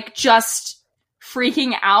was like just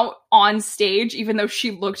freaking out on stage even though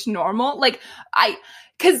she looked normal? Like,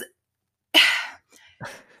 because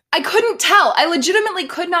I couldn't tell. I legitimately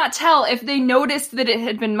could not tell if they noticed that it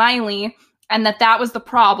had been Miley and that was the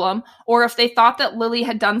problem, or if they thought that Lily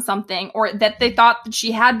had done something, or that they thought that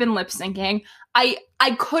she had been lip syncing. I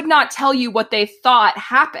could not tell you what they thought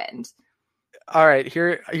happened. All right,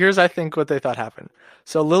 here's I think what they thought happened.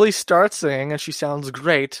 So Lily starts singing and she sounds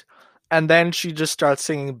great, and then she just starts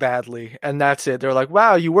singing badly, and that's it. They're like,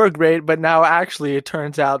 wow, you were great, but now actually it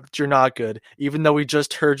turns out that you're not good, even though we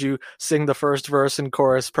just heard you sing the first verse and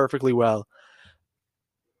chorus perfectly well.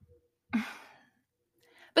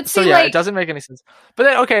 But so see, yeah, like, it doesn't make any sense. But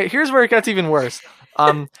then, okay, here's where it gets even worse.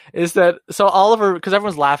 Is that so Oliver, because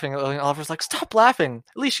everyone's laughing, Oliver's like, stop laughing.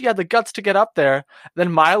 At least she had the guts to get up there.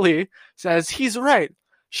 Then Miley says, he's right.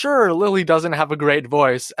 Sure, Lily doesn't have a great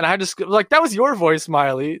voice. And I just, like, that was your voice,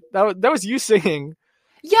 Miley. That was you singing.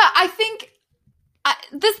 Yeah, I think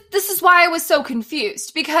this is why I was so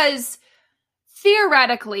confused, because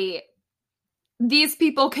theoretically, these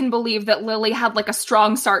people can believe that Lily had like a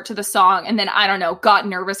strong start to the song and then, I don't know, got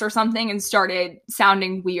nervous or something and started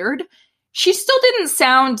sounding weird. She still didn't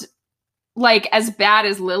sound like as bad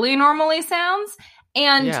as Lily normally sounds.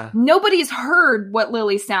 And nobody's heard what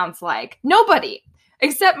Lily sounds like. Nobody,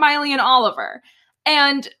 except Miley and Oliver.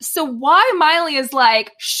 And so why Miley is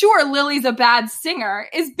like, sure, Lily's a bad singer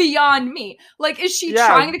is beyond me. Like, is she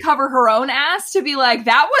trying to cover her own ass to be like,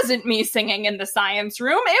 that wasn't me singing in the science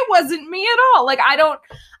room. It wasn't me at all. Like,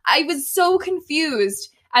 I was so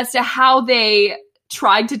confused as to how they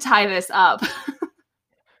tried to tie this up.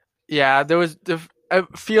 Yeah, it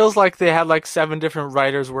feels like they had like 7 different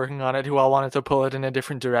writers working on it who all wanted to pull it in a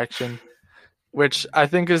different direction, which I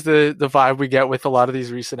think is the vibe we get with a lot of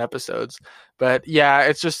these recent episodes. But yeah,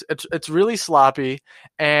 it's really sloppy,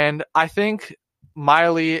 and I think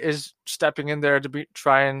Miley is stepping in there to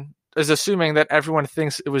is assuming that everyone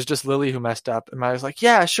thinks it was just Lily who messed up, and Miley's like,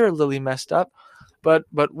 yeah, sure, Lily messed up, but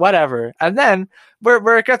whatever. And then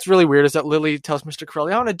where it gets really weird is that Lily tells Mr.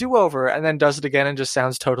 Corelli, I want a do-over, and then does it again and just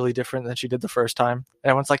sounds totally different than she did the first time.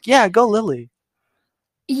 And everyone's like, yeah, go Lily.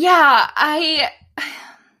 Yeah,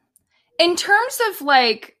 in terms of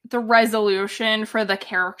like the resolution for the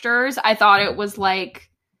characters, I thought it was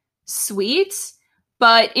like sweet,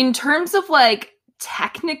 but in terms of like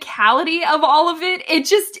technicality of all of it, it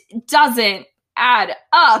just doesn't add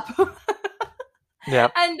up. Yeah.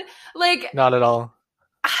 And like, not at all.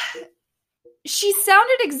 She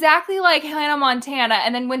sounded exactly like Hannah Montana,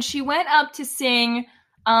 and then when she went up to sing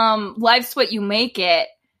Life's What You Make It,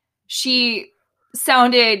 she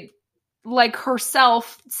sounded like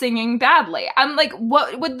herself singing badly. I'm like,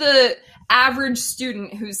 what would the average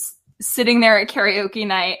student who's sitting there at karaoke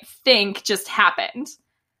night think just happened?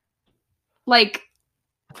 Like,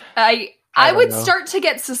 I would start to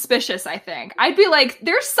get suspicious, I think. I'd be like,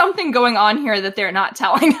 there's something going on here that they're not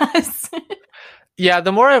telling us. Yeah,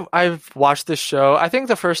 the more I've watched this show, I think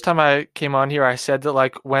the first time I came on here, I said that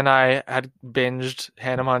like when I had binged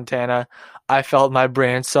Hannah Montana, I felt my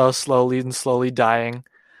brain so slowly dying.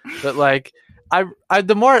 But like,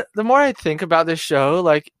 the more I think about this show,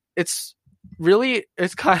 like it's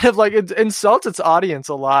kind of like it insults its audience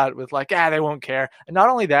a lot with like, they won't care. And not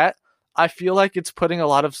only that, I feel like it's putting a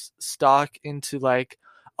lot of stock into like,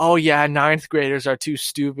 oh yeah, 9th graders are too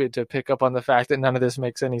stupid to pick up on the fact that none of this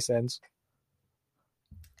makes any sense.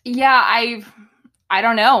 Yeah, I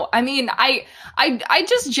don't know. I mean, I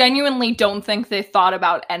just genuinely don't think they thought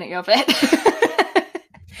about any of it.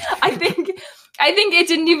 I think it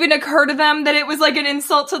didn't even occur to them that it was like an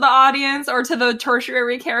insult to the audience or to the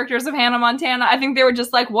tertiary characters of Hannah Montana. I think they were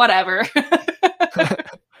just like, whatever.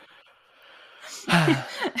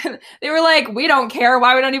 They were like, we don't care.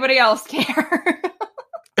 Why would anybody else care?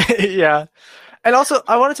 Yeah. And also,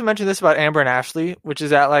 I wanted to mention this about Amber and Ashley, which is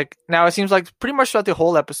that, like, now it seems like pretty much throughout the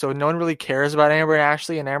whole episode, no one really cares about Amber and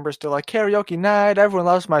Ashley, and Amber's still like, karaoke night, everyone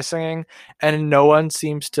loves my singing, and no one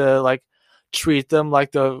seems to, like, treat them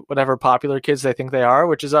like the whatever popular kids they think they are,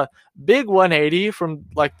 which is a big 180 from,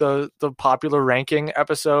 like, the popular ranking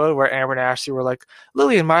episode where Amber and Ashley were like,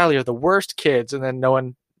 Lily and Miley are the worst kids, and then no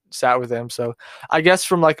one sat with them. So I guess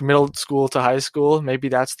from, like, middle school to high school, maybe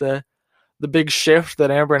that's the big shift that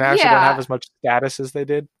Amber and Ashley don't have as much status as they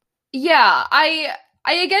did. Yeah, I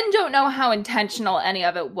again don't know how intentional any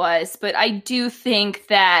of it was, but I do think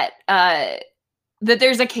that that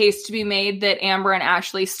there's a case to be made that Amber and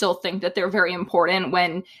Ashley still think that they're very important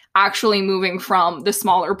when actually moving from the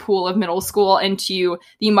smaller pool of middle school into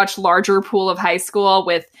the much larger pool of high school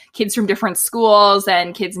with kids from different schools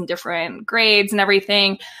and kids in different grades and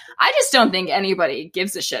everything. I just don't think anybody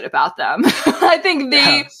gives a shit about them. I think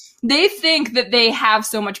they think that they have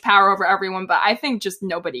so much power over everyone, but I think just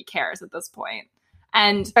nobody cares at this point.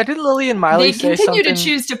 And did Lily and Miley they continue to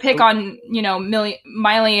choose to pick on, you know,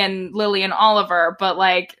 Miley and Lily and Oliver, but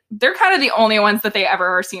like they're kind of the only ones that they ever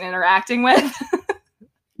are seen interacting with.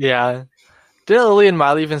 Yeah. Did Lily and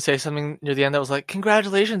Miley even say something near the end that was like,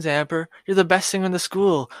 congratulations, Amber, you're the best singer in the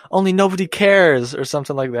school, only nobody cares, or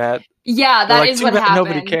something like that? Yeah, that is what happened.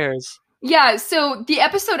 Nobody cares. Yeah, so the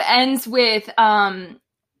episode ends with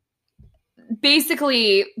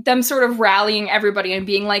basically them sort of rallying everybody and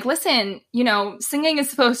being like, listen, you know, singing is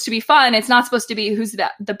supposed to be fun. It's not supposed to be who's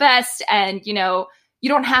the best. And, you know, you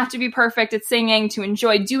don't have to be perfect at singing to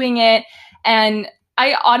enjoy doing it. And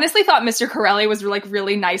I honestly thought Mr. Corelli was like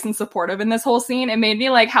really nice and supportive in this whole scene. It made me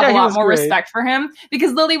like have a lot more respect for him,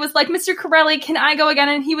 because Lily was like, Mr. Corelli, can I go again?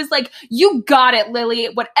 And he was like, you got it, Lily,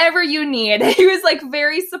 whatever you need. He was like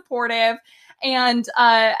very supportive. And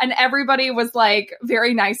everybody was like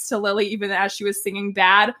very nice to Lily, even as she was singing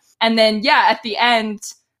bad. And then, yeah, at the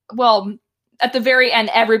end, well, at the very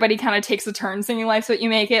end, everybody kind of takes a turn singing Life's What You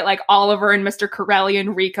Make It. Like Oliver and Mr. Corelli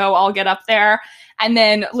and Rico all get up there. And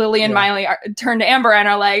then Lily and Miley turn to Amber and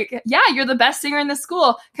are like, yeah, you're the best singer in the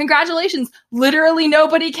school. Congratulations. Literally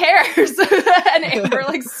nobody cares. And Amber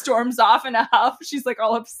like storms off in a huff. She's like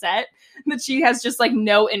all upset that she has just like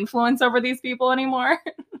no influence over these people anymore.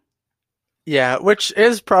 Yeah, which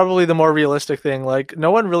is probably the more realistic thing. Like, no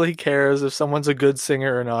one really cares if someone's a good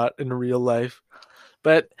singer or not in real life.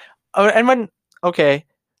 But,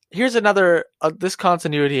 here's another, this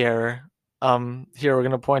continuity error. Here we're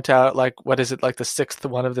going to point out, like, what is it, like the 6th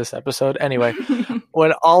one of this episode? Anyway,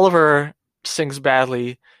 when Oliver sings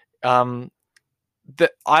badly, I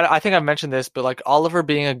think I've mentioned this, but, like, Oliver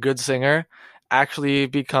being a good singer actually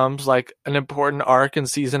becomes, like, an important arc in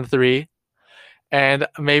season 3. And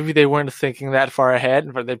maybe they weren't thinking that far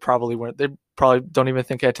ahead, but they probably weren't. They probably don't even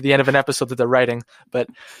think ahead to the end of an episode that they're writing. But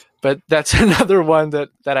that's another one that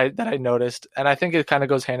I noticed, and I think it kind of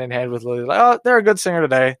goes hand in hand with Lily. Like, oh, they're a good singer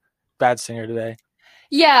today, bad singer today.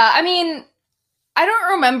 Yeah, I mean, I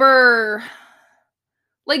don't remember.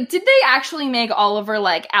 Like, did they actually make Oliver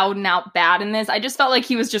like out and out bad in this? I just felt like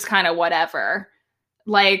he was just kind of whatever.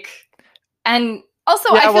 Like, and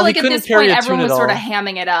also I feel like at this point everyone was sort of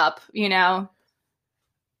hamming it up, you know.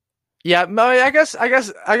 Yeah, I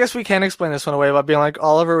guess we can explain this one away by being like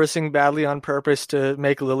Oliver was singing badly on purpose to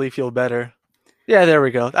make Lily feel better. Yeah, there we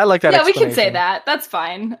go. I like that. Yeah, we can say that. That's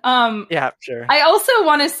fine. Yeah, sure. I also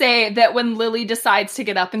want to say that when Lily decides to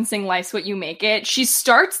get up and sing Life's What You Make It, she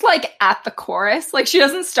starts like at the chorus. Like she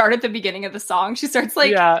doesn't start at the beginning of the song. She starts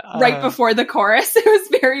like right before the chorus. It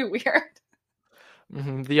was very weird.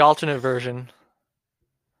 Mm-hmm, the alternate version.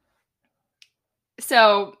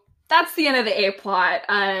 So that's the end of the A plot.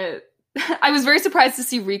 I was very surprised to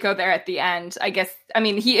see Rico there at the end. I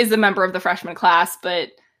mean, he is a member of the freshman class, but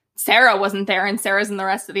Sarah wasn't there, and Sarah's in the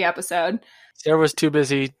rest of the episode. Sarah was too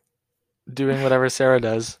busy doing whatever Sarah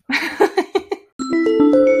does.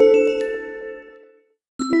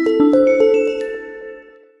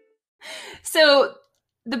 So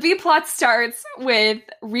the B plot starts with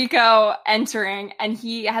Rico entering, and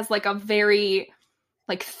he has like a very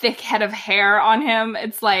like thick head of hair on him.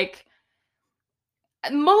 It's like,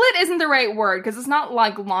 mullet isn't the right word because it's not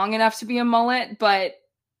like long enough to be a mullet, but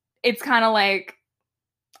it's kind of like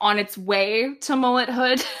on its way to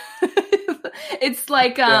mullethood. It's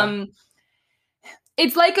like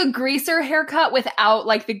It's like a greaser haircut without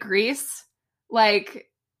like the grease. Like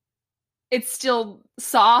it's still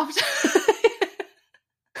soft.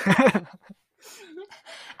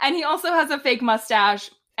 And he also has a fake mustache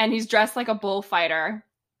and he's dressed like a bullfighter.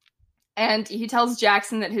 And he tells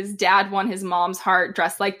Jackson that his dad won his mom's heart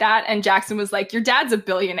dressed like that. And Jackson was like, your dad's a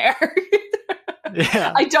billionaire.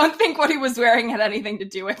 Yeah. I don't think what he was wearing had anything to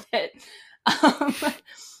do with it.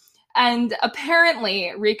 And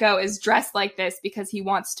apparently Rico is dressed like this because he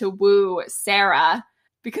wants to woo Sarah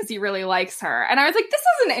because he really likes her. And I was like, this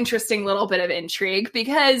is an interesting little bit of intrigue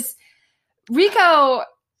because Rico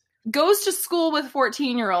goes to school with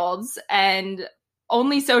 14-year-olds and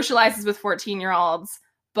only socializes with 14-year-olds,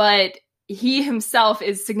 but he himself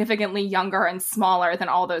is significantly younger and smaller than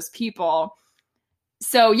all those people.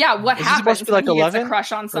 So yeah, what Is happens he supposed to be like when he gets 11 a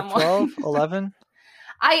crush on or someone? 12, 11?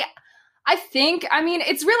 I think, I mean,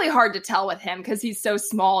 it's really hard to tell with him because he's so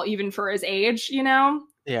small even for his age, you know?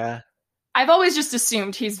 Yeah. I've always just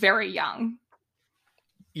assumed he's very young.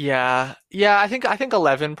 Yeah. Yeah, I think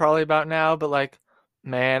 11 probably about now, but like,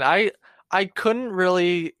 man, I couldn't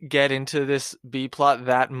really get into this B plot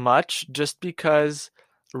that much just because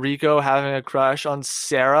Rico having a crush on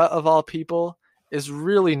Sarah of all people is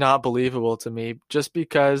really not believable to me, just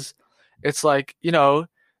because it's like, you know,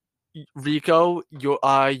 Rico,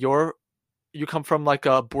 you come from like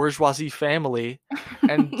a bourgeoisie family,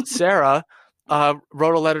 and Sarah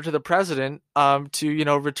wrote a letter to the president to, you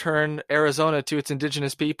know, return Arizona to its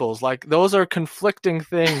indigenous peoples. Like, those are conflicting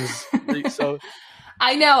things. So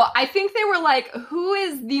I know. I think they were like, who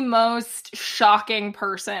is the most shocking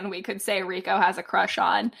person we could say Rico has a crush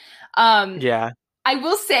on? yeah. I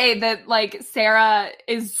will say that like Sarah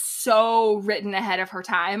is so written ahead of her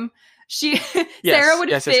time. Sarah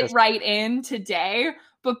would fit right in today,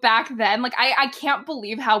 but back then, like I can't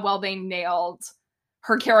believe how well they nailed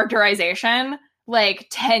her characterization like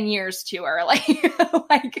 10 years too early.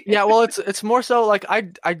 Like Yeah, well, it's more so like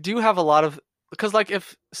I do have a lot of, because like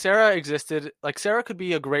if Sarah existed, like Sarah could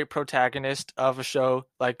be a great protagonist of a show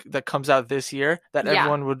like that comes out this year that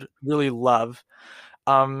everyone would really love.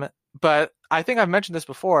 But I think I've mentioned this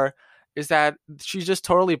before, is that she just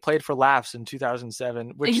totally played for laughs in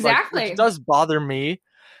 2007, which exactly which does bother me.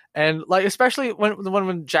 And like, especially when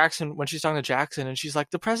she's talking to Jackson and she's like,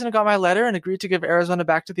 the president got my letter and agreed to give Arizona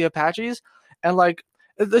back to the Apaches. And like,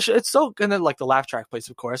 it's so, and then like the laugh track plays,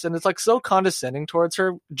 of course. And it's like so condescending towards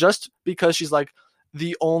her just because she's like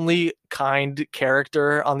the only kind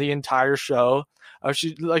character on the entire show.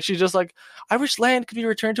 She's just like, I wish land could be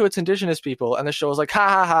returned to its indigenous people. And the show was like, ha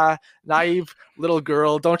ha ha, naive little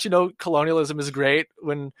girl. Don't you know colonialism is great?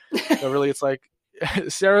 When really it's like,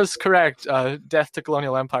 Sarah's correct. Death to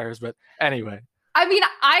colonial empires. But anyway. I mean,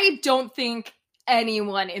 I don't think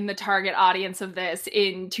anyone in the target audience of this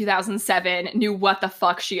in 2007 knew what the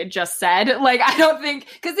fuck she had just said. Like, I don't think,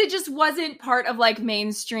 because it just wasn't part of like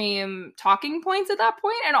mainstream talking points at that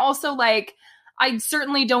point. And also like, I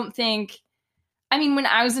certainly don't think, I mean, when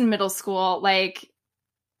I was in middle school, like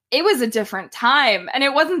it was a different time and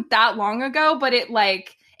it wasn't that long ago, but it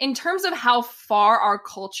like, in terms of how far our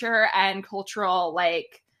culture and cultural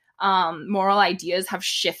like moral ideas have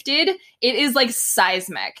shifted, it is like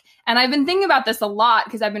seismic. And I've been thinking about this a lot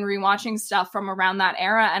because I've been rewatching stuff from around that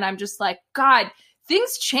era, and I'm just like, God,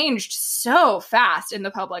 things changed so fast in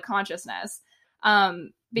the public consciousness.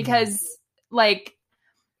 Because like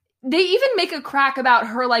they even make a crack about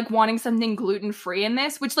her like wanting something gluten-free in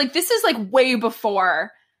this, which like this is like way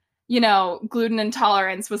before, you know, gluten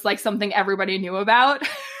intolerance was like something everybody knew about.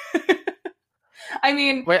 I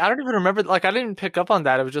mean, wait, I don't even remember. Like, I didn't pick up on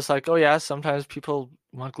that. It was just like, oh yeah, sometimes people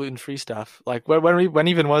want gluten-free stuff. Like, when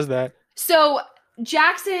even was that? So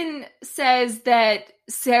Jackson says that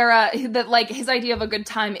that like his idea of a good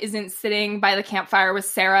time isn't sitting by the campfire with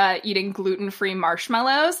Sarah eating gluten-free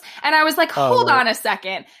marshmallows. And I was like, hold on a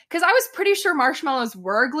second. Because I was pretty sure marshmallows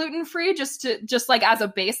were gluten-free just like as a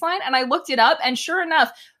baseline. And I looked it up, and sure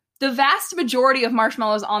enough, the vast majority of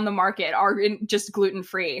marshmallows on the market are just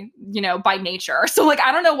gluten-free, you know, by nature. So like,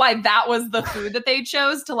 I don't know why that was the food that they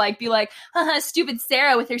chose to like be like, stupid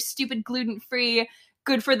Sarah with her stupid gluten-free,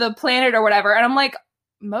 good for the planet or whatever. And I'm like,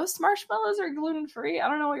 most marshmallows are gluten-free. I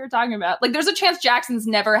don't know what you're talking about. Like, there's a chance Jackson's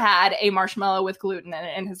never had a marshmallow with gluten in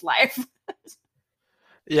it in his life.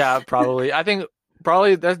 Yeah, probably. I think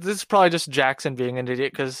probably this is probably just Jackson being an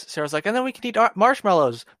idiot, because Sarah's like, and then we can eat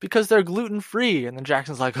marshmallows because they're gluten-free. And then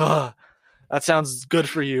Jackson's like, oh, that sounds good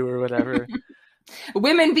for you or whatever.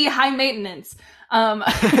 Women be high maintenance.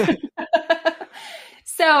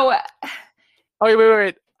 So. Oh,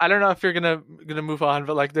 wait. I don't know if you're gonna move on,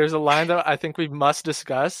 but like, there's a line that I think we must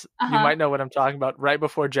discuss. You might know what I'm talking about. Right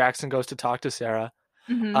before Jackson goes to talk to Sarah,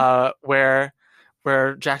 where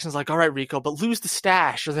Jackson's like, all right, Rico, but lose the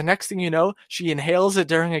stash, or the next thing you know, she inhales it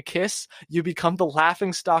during a kiss, you become the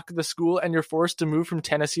laughing stock of the school, and you're forced to move from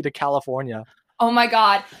Tennessee to California. Oh my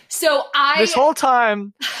God. So This whole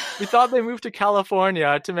time, we thought they moved to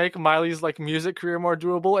California to make Miley's like music career more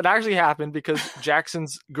doable. It actually happened because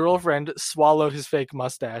Jackson's girlfriend swallowed his fake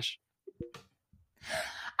mustache.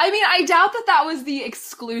 I mean, I doubt that was the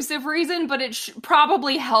exclusive reason, but it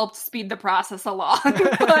probably helped speed the process along.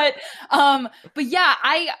 but yeah,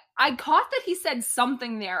 I caught that he said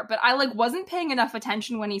something there, but I like wasn't paying enough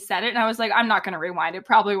attention when he said it, and I was like, I'm not going to rewind. It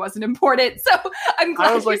probably wasn't important. So I'm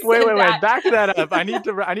glad. I was like, wait, back that up. I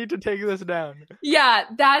need to take this down. Yeah,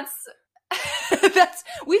 that's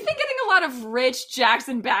we've been getting a lot of rich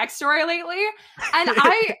Jackson backstory lately, and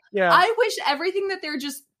I wish everything that they're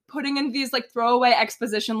just putting in these like throwaway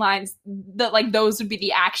exposition lines, that like those would be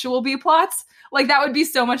the actual B plots. Like that would be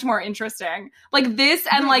so much more interesting. Like this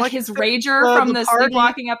and like his rager from the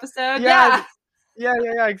sleepwalking episode. Yeah,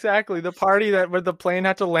 exactly. The party where the plane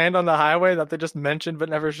had to land on the highway that they just mentioned but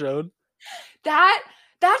never showed. That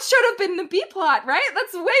should have been the B plot, right?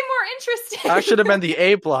 That's way more interesting. That should have been the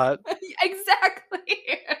A plot. Exactly.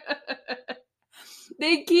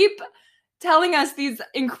 They keep telling us these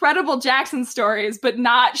incredible Jackson stories, but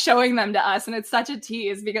not showing them to us. And it's such a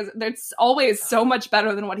tease because it's always so much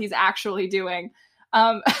better than what he's actually doing.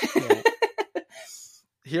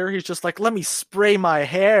 Here he's just like, let me spray my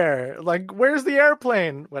hair. Like, where's the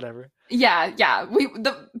airplane? Whatever. Yeah.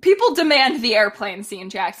 The people demand the airplane scene,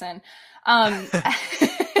 Jackson.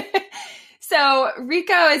 So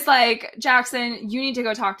Rico is like, Jackson, you need to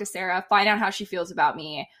go talk to Sarah, find out how she feels about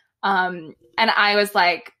me. And I was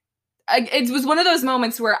like, it was one of those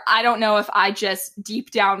moments where I don't know if I just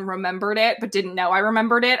deep down remembered it, but didn't know I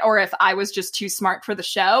remembered it, or if I was just too smart for the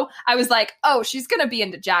show. I was like, oh, she's going to be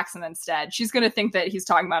into Jackson instead. She's going to think that he's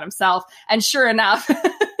talking about himself. And sure enough,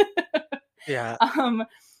 yeah.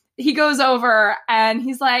 He goes over and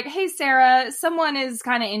he's like, hey, Sarah, someone is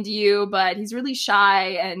kind of into you, but he's really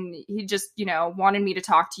shy. And he just, wanted me to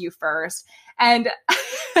talk to you first. And,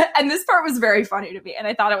 and this part was very funny to me. And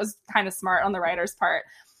I thought it was kind of smart on the writer's part.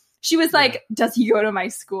 She was like, does he go to my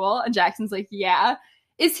school? And Jackson's like, yeah.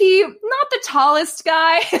 Is he not the tallest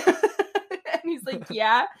guy? And he's like,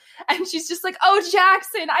 yeah. And she's just like, oh,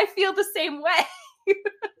 Jackson, I feel the same way.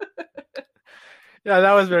 Yeah,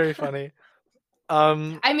 that was very funny.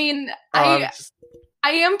 I mean, I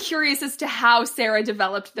am curious as to how Sarah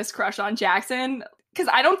developed this crush on Jackson, because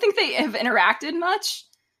I don't think they have interacted much.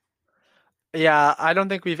 Yeah, I don't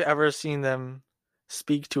think we've ever seen them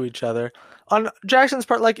speak to each other. On Jackson's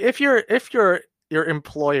part, like if your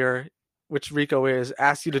employer, which Rico is,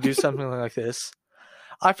 asks you to do something like this,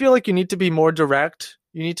 I feel like you need to be more direct.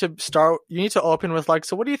 You need to open with like,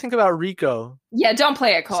 so what do you think about Rico? Yeah, don't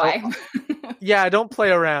play it coy. Yeah, don't play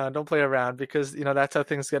around because that's how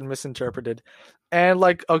things get misinterpreted. And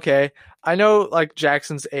like, okay, I know like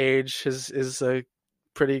Jackson's age is a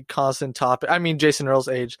pretty constant topic. I mean, Jason Earl's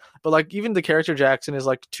age, but like even the character Jackson is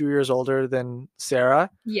like 2 years older than Sarah.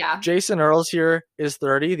 Yeah. Jason Earl's here is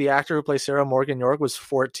 30. The actor who plays Sarah, Morgan York, was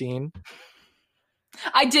 14.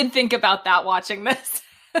 I did think about that watching this.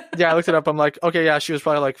 Yeah, I looked it up. I'm like, okay, yeah, she was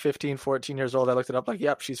probably like 15, 14 years old. I looked it up, like,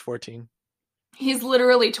 yep, she's 14. He's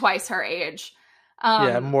literally twice her age.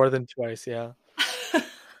 Yeah, more than twice, yeah.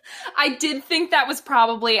 I did think that was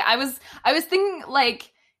probably, I was thinking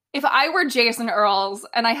like, if I were Jason Earls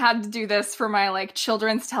and I had to do this for my like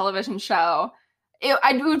children's television show,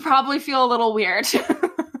 I would probably feel a little weird.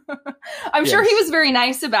 I'm sure he was very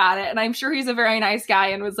nice about it, and I'm sure he's a very nice guy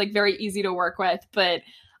and was like very easy to work with. But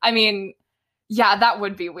I mean, yeah, that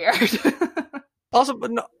would be weird. Also,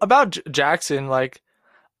 but no, about Jackson, like,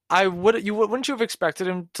 wouldn't you have expected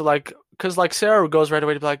him to like, because like Sarah goes right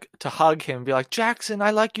away to be like, to hug him, be like, Jackson,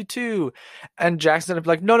 I like you too, and Jackson would be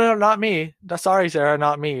like, no, not me. Sorry, Sarah,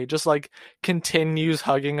 not me. Just like continues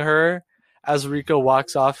hugging her as Rico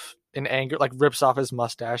walks off in anger, like rips off his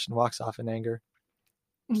mustache and walks off in anger.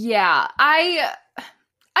 Yeah, I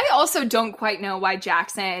also don't quite know why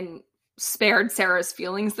Jackson spared Sarah's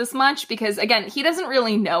feelings this much, because again, he doesn't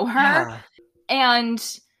really know her. Yeah.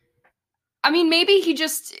 And I mean, maybe he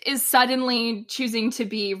just is suddenly choosing to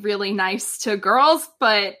be really nice to girls,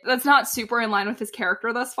 but that's not super in line with his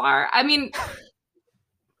character thus far. I mean,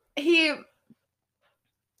 I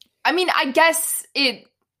guess it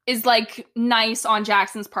is like nice on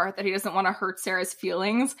Jackson's part that he doesn't want to hurt Sarah's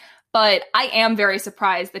feelings, but I am very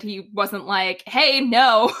surprised that he wasn't like, hey,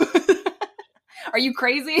 no. Are you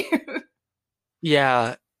crazy?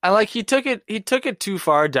 Yeah. I like he took it too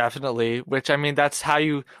far, definitely, which I mean that's how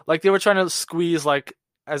you like they were trying to squeeze like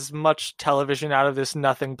as much television out of this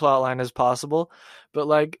nothing plotline as possible. But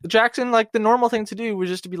like Jackson, like the normal thing to do was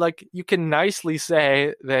just to be like, you can nicely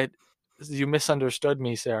say that you misunderstood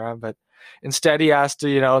me, Sarah, but instead he has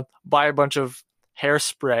to, buy a bunch of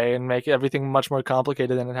hairspray and make everything much more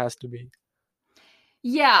complicated than it has to be.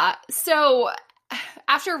 Yeah, so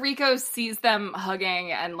after Rico sees them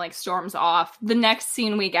hugging and like storms off, the next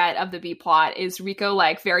scene we get of the B plot is Rico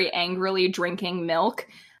like very angrily drinking milk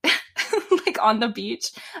like on the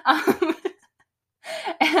beach.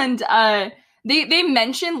 And they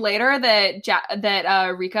mention later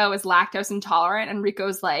that Rico is lactose intolerant, and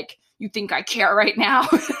Rico's like, "You think I care right now?"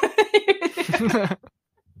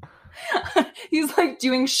 He's like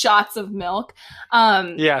doing shots of milk.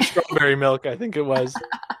 Yeah, strawberry milk, I think it was.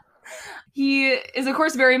 He is, of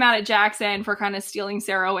course, very mad at Jackson for kind of stealing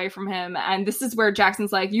Sarah away from him. And this is where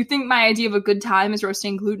Jackson's like, "You think my idea of a good time is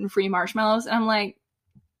roasting gluten-free marshmallows?" And I'm like,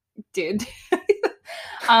 dude.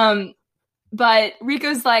 But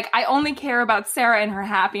Rico's like, "I only care about Sarah and her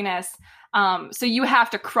happiness. So you have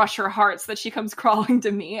to crush her heart so that she comes crawling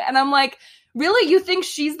to me." And I'm like, really? You think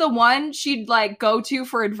she's the one she'd like go to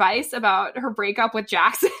for advice about her breakup with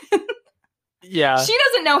Jackson? Yeah. She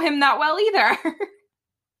doesn't know him that well either.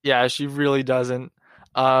 Yeah, she really doesn't.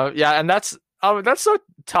 Yeah, and that's so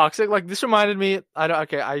toxic. Like, this reminded me.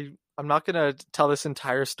 I'm not gonna tell this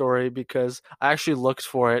entire story because I actually looked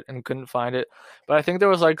for it and couldn't find it. But I think there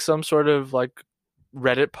was like some sort of like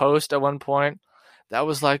Reddit post at one point that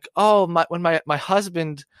was like, "Oh, when my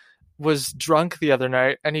husband was drunk the other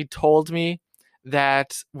night, and he told me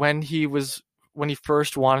that when he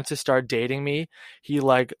first wanted to start dating me, he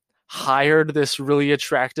like hired this really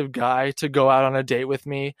attractive guy to go out on a date with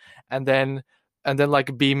me, and then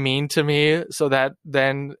like be mean to me, so that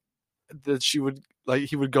then that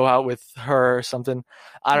he would go out with her or something."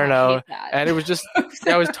 I don't know. And it was just,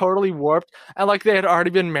 that was totally warped. And like they had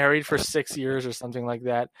already been married for 6 years or something like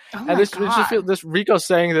that. Oh and this Rico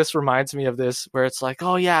saying this reminds me of this, where it's like,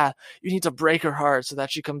 "Oh yeah, you need to break her heart so that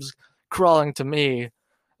she comes crawling to me."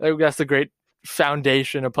 Like, that's the great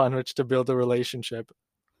foundation upon which to build a relationship.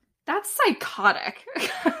 That's psychotic.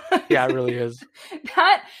 Yeah, it really is.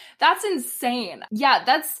 That's insane. Yeah,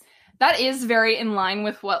 that is very in line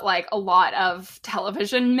with what like a lot of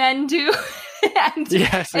television men do. And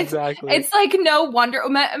yes, exactly. It's like no wonder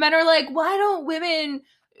men are like, "Why don't women,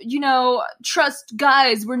 trust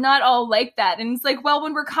guys? We're not all like that." And it's like, well,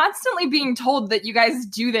 when we're constantly being told that you guys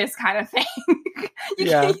do this kind of thing, you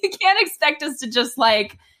can't expect us to just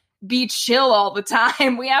like be chill all the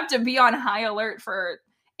time. We have to be on high alert for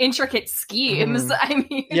intricate schemes. I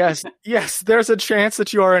mean, yes, there's a chance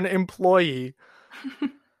that you are an employee.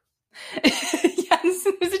 Yes,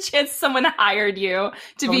 there's a chance someone hired you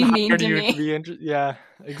to be mean to me. Yeah,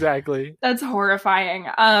 exactly. That's horrifying.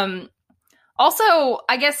 Also,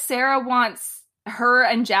 I guess Sarah wants her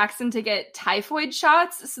and Jackson to get typhoid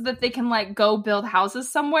shots so that they can like go build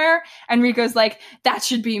houses somewhere. And Rico's like, "That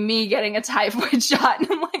should be me getting a typhoid shot."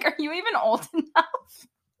 And I'm like, are you even old enough?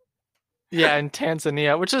 Yeah, in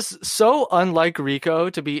Tanzania, which is so unlike Rico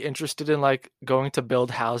to be interested in like going to build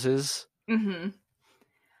houses. Mm-hmm.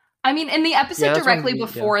 I mean, in the episode directly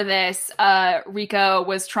before this, Rico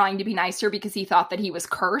was trying to be nicer because he thought that he was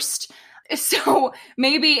cursed. So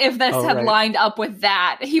maybe if this had lined up with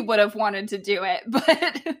that, he would have wanted to do it.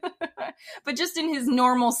 But just in his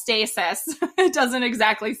normal stasis, it doesn't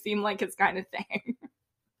exactly seem like his kind of thing.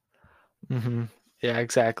 Mm-hmm. Yeah,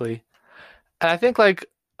 exactly. And I think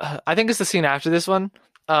it's the scene after this one.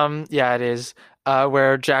 Yeah, it is.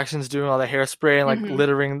 Where Jackson's doing all the hairspray and like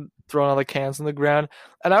littering, throwing all the cans on the ground.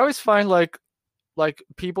 And I always find like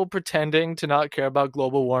people pretending to not care about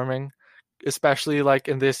global warming, especially like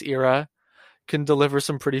in this era, can deliver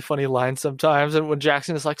some pretty funny lines sometimes. And when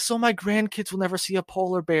Jackson is like, "So my grandkids will never see a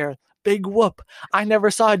polar bear. Big whoop. I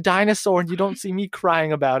never saw a dinosaur and you don't see me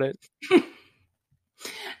crying about it."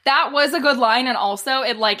 That was a good line, and also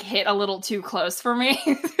it like hit a little too close for me.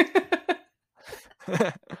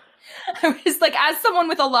 I was like, as someone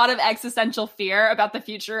with a lot of existential fear about the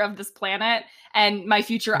future of this planet and my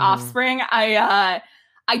future offspring, I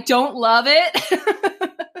don't love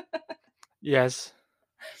it. Yes.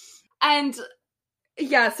 And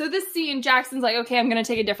yeah, so this scene, Jackson's like, "Okay, I'm going to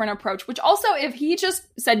take a different approach," which also, if he just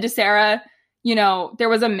said to Sarah, "There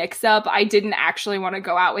was a mix-up, I didn't actually want to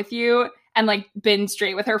go out with you," and like been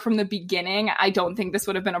straight with her from the beginning, I don't think this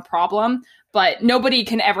would have been a problem. But nobody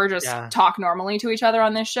can ever just talk normally to each other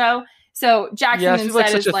on this show. So Jackson instead like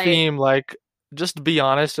such is a theme, like, just be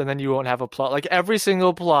honest and then you won't have a plot. Like every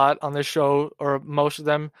single plot on this show, or most of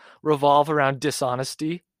them, revolve around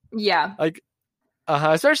dishonesty. Yeah. Like,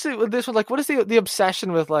 especially with this one, like, what is the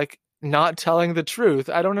obsession with like not telling the truth.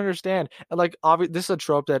 I don't understand. And like, this is a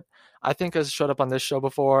trope that I think has showed up on this show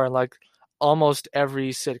before, and like almost every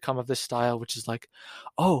sitcom of this style, which is like,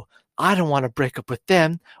 oh, I don't want to break up with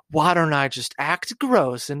them. Why don't I just act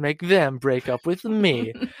gross and make them break up with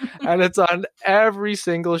me? And it's on every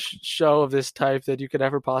single show of this type that you could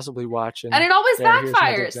ever possibly watch. And it always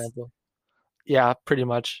backfires. Yeah, pretty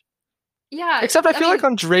much. Yeah. Except I feel like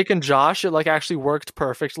on Drake and Josh, it like actually worked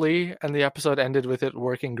perfectly, and the episode ended with it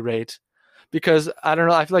working great. Because I don't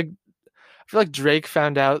know, I feel like Drake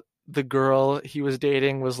found out the girl he was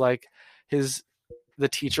dating was like the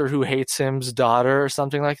teacher who hates him's daughter or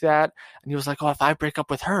something like that, and he was like, oh, if I break up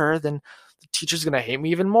with her, then the teacher's gonna hate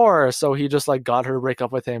me even more. So he just like got her to break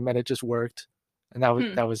up with him, and it just worked, and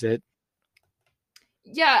that was it.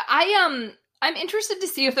 Yeah, I'm interested to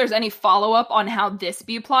see if there's any follow-up on how this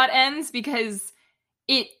B-plot ends, because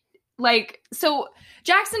it, like, so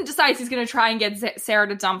Jackson decides he's going to try and get Sarah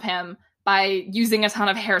to dump him by using a ton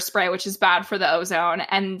of hairspray, which is bad for the ozone,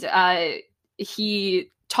 and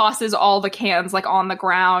he tosses all the cans, like, on the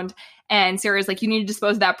ground, and Sarah's like, you need to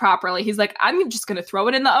dispose of that properly. He's like, I'm just going to throw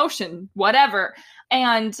it in the ocean, whatever.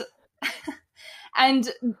 And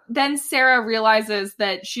then Sarah realizes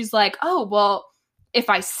that she's like, oh, well, if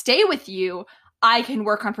I stay with you, I can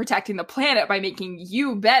work on protecting the planet by making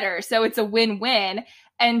you better. So it's a win-win.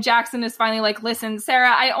 And Jackson is finally like, listen,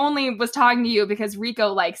 Sarah, I only was talking to you because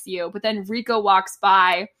Rico likes you. But then Rico walks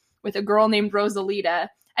by with a girl named Rosalita.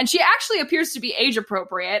 And she actually appears to be age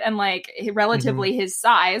appropriate and like relatively his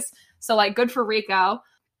size. So like, good for Rico.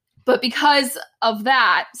 But because of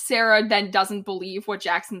that, Sarah then doesn't believe what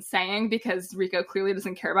Jackson's saying because Rico clearly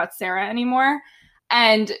doesn't care about Sarah anymore.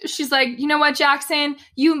 And she's like, you know what, Jackson,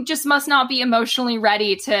 you just must not be emotionally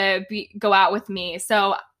ready to go out with me.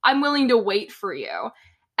 So I'm willing to wait for you.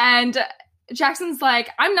 And Jackson's like,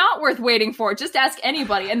 I'm not worth waiting for. Just ask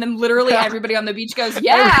anybody. And then literally everybody on the beach goes,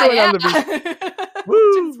 yeah. On the beach.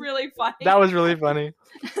 Which is really funny. That was really funny.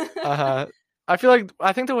 I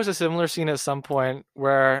think there was a similar scene at some point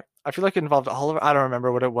where I feel like it involved Oliver. I don't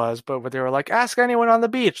remember what it was, but they were like, ask anyone on the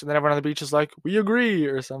beach. And then everyone on the beach is like, we agree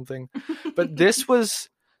or something. But this was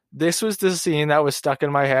the scene that was stuck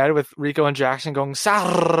in my head with Rico and Jackson going,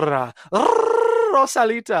 Sarah,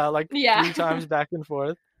 Rosalita, like 3 times back and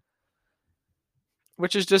forth.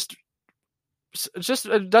 Which is just,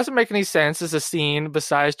 it doesn't make any sense as a scene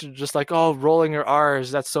besides to just like, oh, rolling your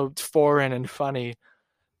R's. That's so foreign and funny.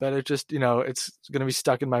 But it just, it's going to be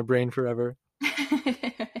stuck in my brain forever.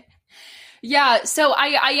 Yeah, so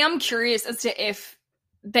I am curious as to if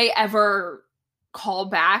they ever call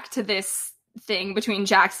back to this thing between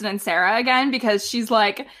Jackson and Sarah again, because she's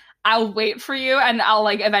like, I'll wait for you and I'll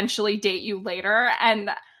like eventually date you later. And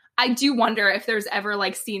I do wonder if there's ever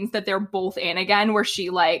like scenes that they're both in again where she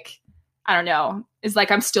like, I don't know, is like,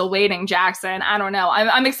 I'm still waiting, Jackson. I don't know.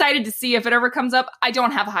 I'm excited to see if it ever comes up. I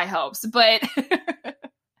don't have high hopes, but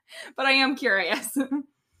but I am curious.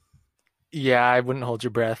 Yeah, I wouldn't hold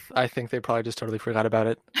your breath. I think they probably just totally forgot about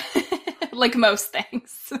it. Like most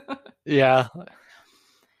things. Yeah.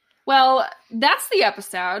 Well, that's the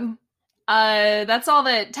episode. That's all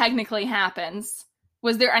that technically happens.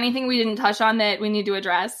 Was there anything we didn't touch on that we need to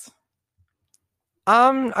address?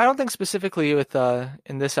 I don't think specifically with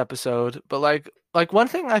in this episode, but like one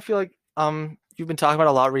thing I feel like you've been talking about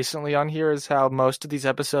a lot recently on here is how most of these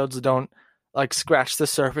episodes don't like scratch the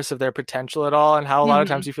surface of their potential at all, and how a lot of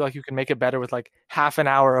times you feel like you can make it better with like half an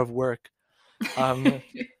hour of work.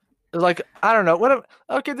 Like, I don't know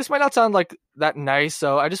okay, this might not sound like that nice,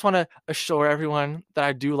 so I just want to assure everyone that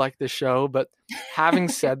I do like this show, but having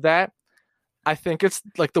said that, I think it's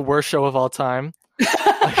like the worst show of all time.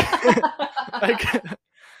 I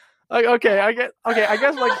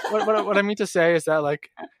guess like what I mean to say is that like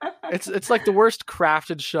it's like the worst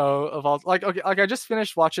crafted show of all. Like I just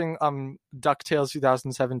finished watching DuckTales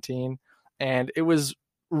 2017, and it was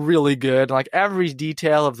really good. Like every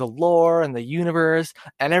detail of the lore and the universe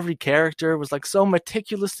and every character was like so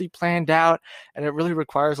meticulously planned out, and it really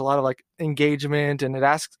requires a lot of like engagement, and it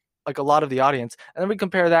asks like a lot of the audience. And then we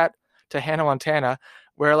compare that to Hannah Montana,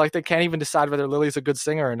 where like they can't even decide whether Lily's a good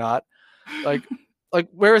singer or not. Like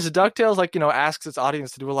whereas DuckTales like asks its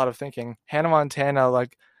audience to do a lot of thinking, Hannah Montana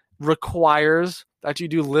like requires that you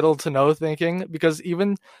do little to no thinking, because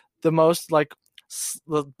even the most like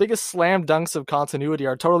the biggest slam dunks of continuity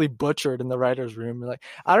are totally butchered in the writer's room. Like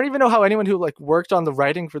I don't even know how anyone who like worked on the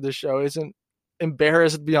writing for this show isn't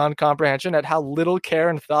embarrassed beyond comprehension at how little care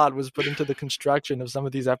and thought was put into the construction of some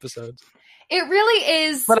of these episodes. It really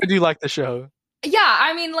is. But I do like the show. Yeah,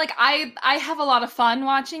 I mean, like, I have a lot of fun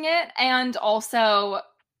watching it, and also,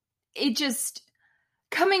 it just,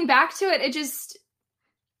 coming back to it,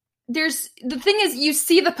 the thing is, you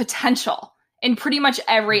see the potential in pretty much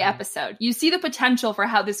every episode. You see the potential for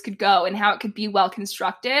how this could go and how it could be well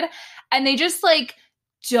constructed. And they just like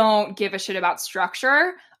don't give a shit about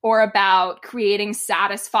structure or about creating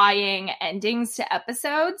satisfying endings to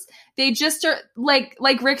episodes. They just are like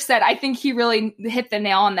Rick said, I think he really hit the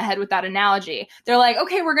nail on the head with that analogy. They're like,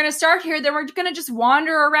 okay, we're going to start here. Then we're going to just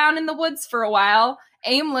wander around in the woods for a while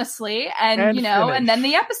aimlessly. And you know, finish. And then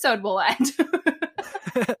the episode will end.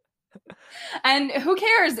 And who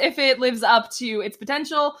cares if it lives up to its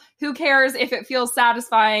potential? Who cares if it feels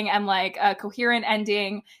satisfying and like a coherent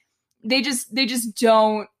ending? They just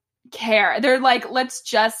don't care. They're like, let's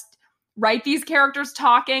just write these characters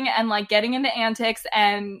talking and like getting into antics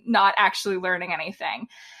and not actually learning anything.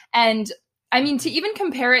 And I mean, to even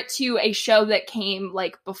compare it to a show that came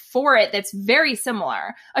like before it that's very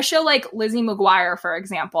similar, a show like Lizzie McGuire, for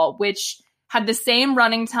example, which had the same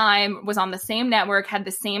running time, was on the same network, had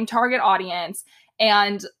the same target audience,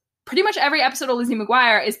 and pretty much every episode of Lizzie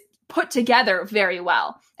McGuire is put together very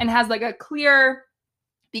well and has like a clear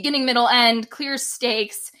beginning, middle, end, clear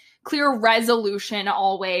stakes, clear resolution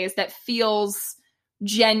always that feels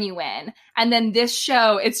genuine. And then this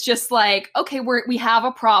show, it's just like, okay, we have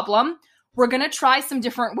a problem. We're going to try some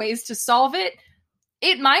different ways to solve it.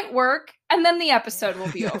 It might work, and then the episode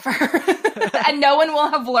will be over. And no one will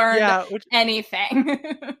have learned anything.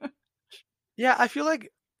 Yeah, I feel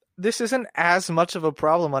like this isn't as much of a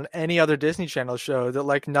problem on any other Disney Channel show, that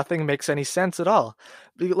like nothing makes any sense at all.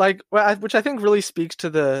 Like, which I think really speaks to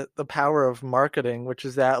the power of marketing, which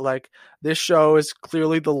is that like this show is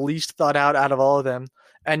clearly the least thought out of all of them,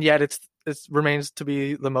 and yet it remains to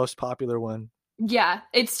be the most popular one. Yeah,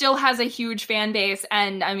 it still has a huge fan base,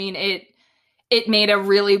 and I mean it made a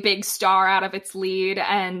really big star out of its lead,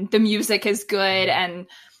 and the music is good, and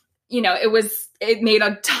you know, it made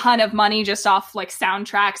a ton of money just off like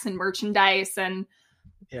soundtracks and merchandise. And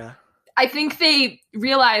yeah, I think they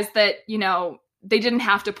realized that, you know, they didn't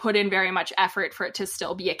have to put in very much effort for it to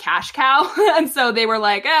still be a cash cow. And so they were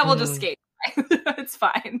like, we'll just skate. It's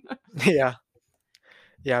fine.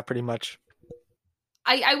 Yeah, pretty much.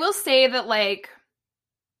 I will say that like,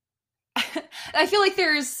 I feel like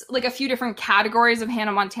there's like a few different categories of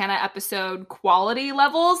Hannah Montana episode quality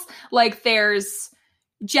levels. Like there's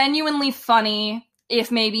genuinely funny,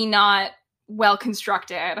 if maybe not well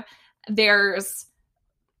constructed. There's,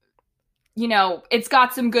 you know, it's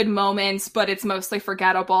got some good moments, but it's mostly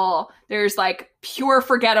forgettable. There's like pure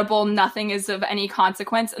forgettable, nothing is of any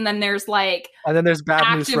consequence. And then there's like, and then there's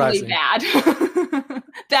Bad Moose Rising. Bad.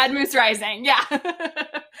 Bad Moose Rising, yeah.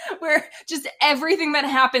 Where just everything that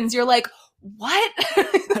happens, you're like, what?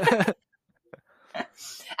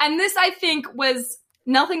 And this, I think, was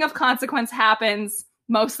nothing of consequence happens,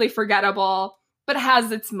 mostly forgettable, but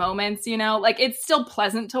has its moments, you know? Like, it's still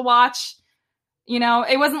pleasant to watch, you know?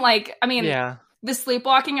 It wasn't like, I mean, the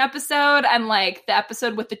sleepwalking episode and, like, the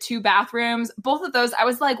episode with the 2 bathrooms, both of those, I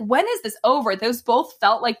was like, when is this over? Those both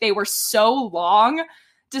felt like they were so long,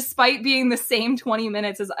 despite being the same 20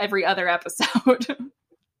 minutes as every other episode.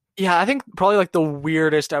 Yeah, I think probably like the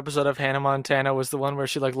weirdest episode of Hannah Montana was the one where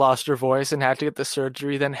she like lost her voice and had to get the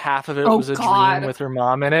surgery. Then half of it was a dream with her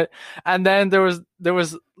mom in it, and then there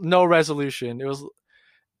was no resolution.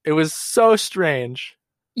 It was so strange.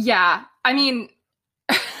 Yeah, I mean,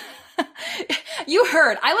 you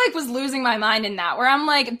heard I like was losing my mind in that, where I'm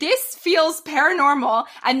like, this feels paranormal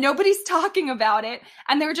and nobody's talking about it,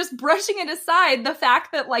 and they're just brushing it aside, the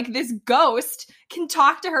fact that like this ghost can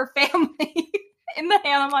talk to her family. In the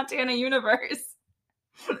Hannah Montana universe.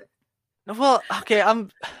 Well, okay,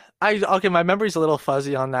 my memory's a little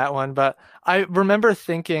fuzzy on that one, but I remember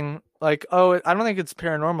thinking like, oh, I don't think it's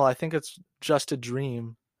paranormal. I think it's just a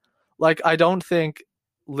dream. Like, I don't think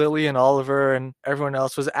Lily and Oliver and everyone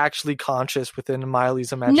else was actually conscious within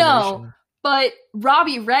Miley's imagination. No, but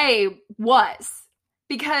Robbie Ray was,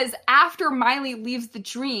 because after Miley leaves the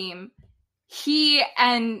dream, he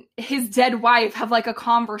and his dead wife have like a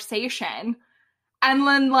conversation. And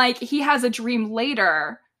then, like, he has a dream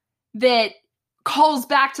later that calls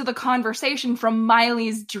back to the conversation from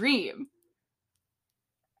Miley's dream.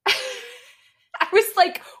 I was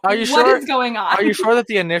like, what is going on? Are you sure that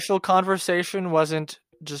the initial conversation wasn't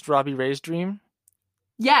just Robbie Ray's dream?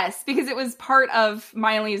 Yes, because it was part of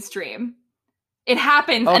Miley's dream. It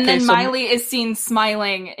happens, and then Miley is seen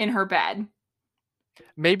smiling in her bed.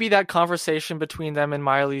 Maybe that conversation between them and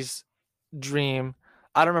Miley's dream,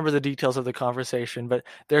 I don't remember the details of the conversation, but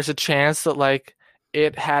there's a chance that like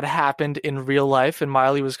it had happened in real life and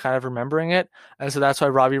Miley was kind of remembering it. And so that's why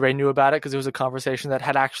Robbie Ray knew about it, because it was a conversation that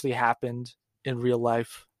had actually happened in real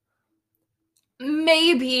life.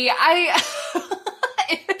 Maybe.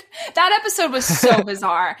 That episode was so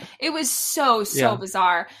bizarre. It was so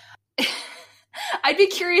bizarre. I'd be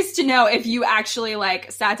curious to know if you actually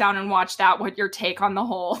like sat down and watched that, what your take on the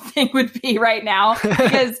whole thing would be right now.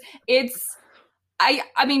 Because I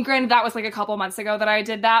mean, granted, that was like a couple months ago that I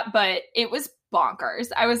did that, but it was bonkers.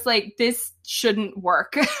 I was like, this shouldn't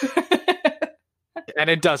work. And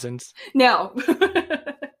it doesn't. No.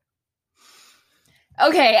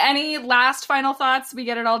 Okay, any last final thoughts? We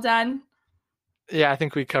get it all done? Yeah, I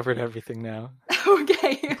think we covered everything now.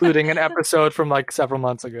 Okay. Including an episode from like several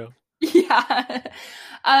months ago. Yeah.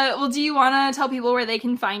 Well, do you want to tell people where they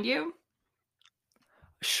can find you?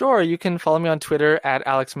 Sure, you can follow me on Twitter at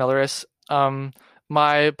Alex Milleris.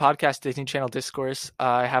 My podcast, Disney Channel Discourse,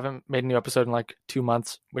 I haven't made a new episode in like 2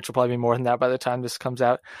 months, which will probably be more than that by the time this comes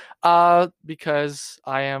out. Because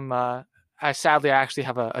I sadly actually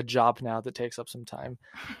have a job now that takes up some time.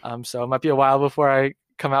 So it might be a while before I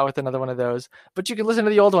come out with another one of those. But you can listen to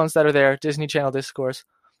the old ones that are there, Disney Channel Discourse.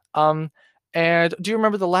 And do you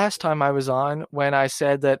remember the last time I was on when I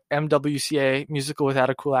said that MWCA, Musical Without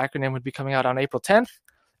a Cool Acronym, would be coming out on April 10th?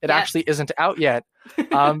 It actually isn't out yet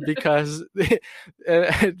because the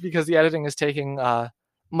editing is taking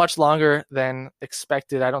much longer than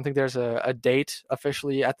expected. I don't think there's a date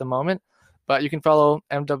officially at the moment, but you can follow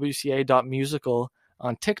mwca.musical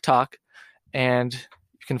on TikTok, and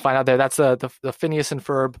you can find out there. That's the Phineas and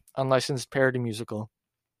Ferb unlicensed parody musical.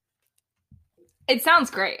 It sounds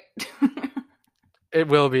great. It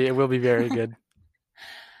will be. It will be very good.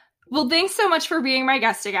 Well, thanks so much for being my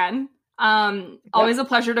guest again. Always a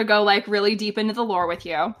pleasure to go like really deep into the lore with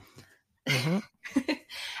you. Mm-hmm.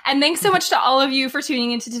 And thanks so much to all of you for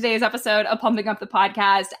tuning into today's episode of Pumping Up the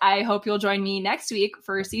Podcast. I hope you'll join me next week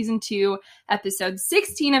for season 2, episode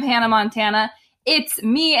 16 of Hannah Montana. It's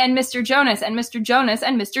me and Mr. Jonas and Mr. Jonas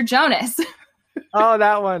and Mr. Jonas. Oh,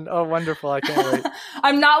 that one. Oh, wonderful. I can't wait.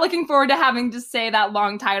 I'm not looking forward to having to say that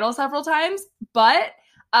long title several times, but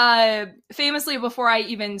famously, before I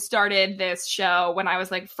even started this show, when I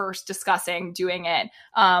was like first discussing doing it,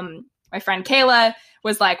 my friend Kayla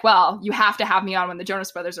was like, well, you have to have me on when the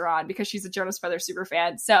Jonas Brothers are on, because she's a Jonas Brothers super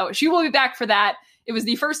fan. So she will be back for that. It was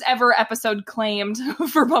the first ever episode claimed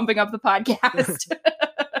for Pumping Up the Podcast.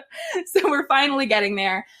 So we're finally getting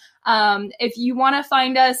there. If you want to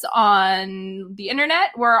find us on the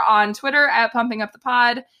internet, we're on Twitter at Pumping Up the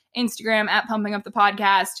Pod, Instagram at Pumping Up the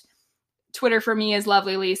Podcast. Twitter for me is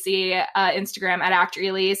Lovely Lacey, Instagram at Actor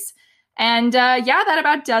Elise. And that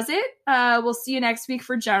about does it. We'll see you next week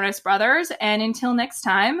for Jonas Brothers. And until next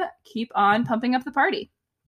time, keep on pumping up the party.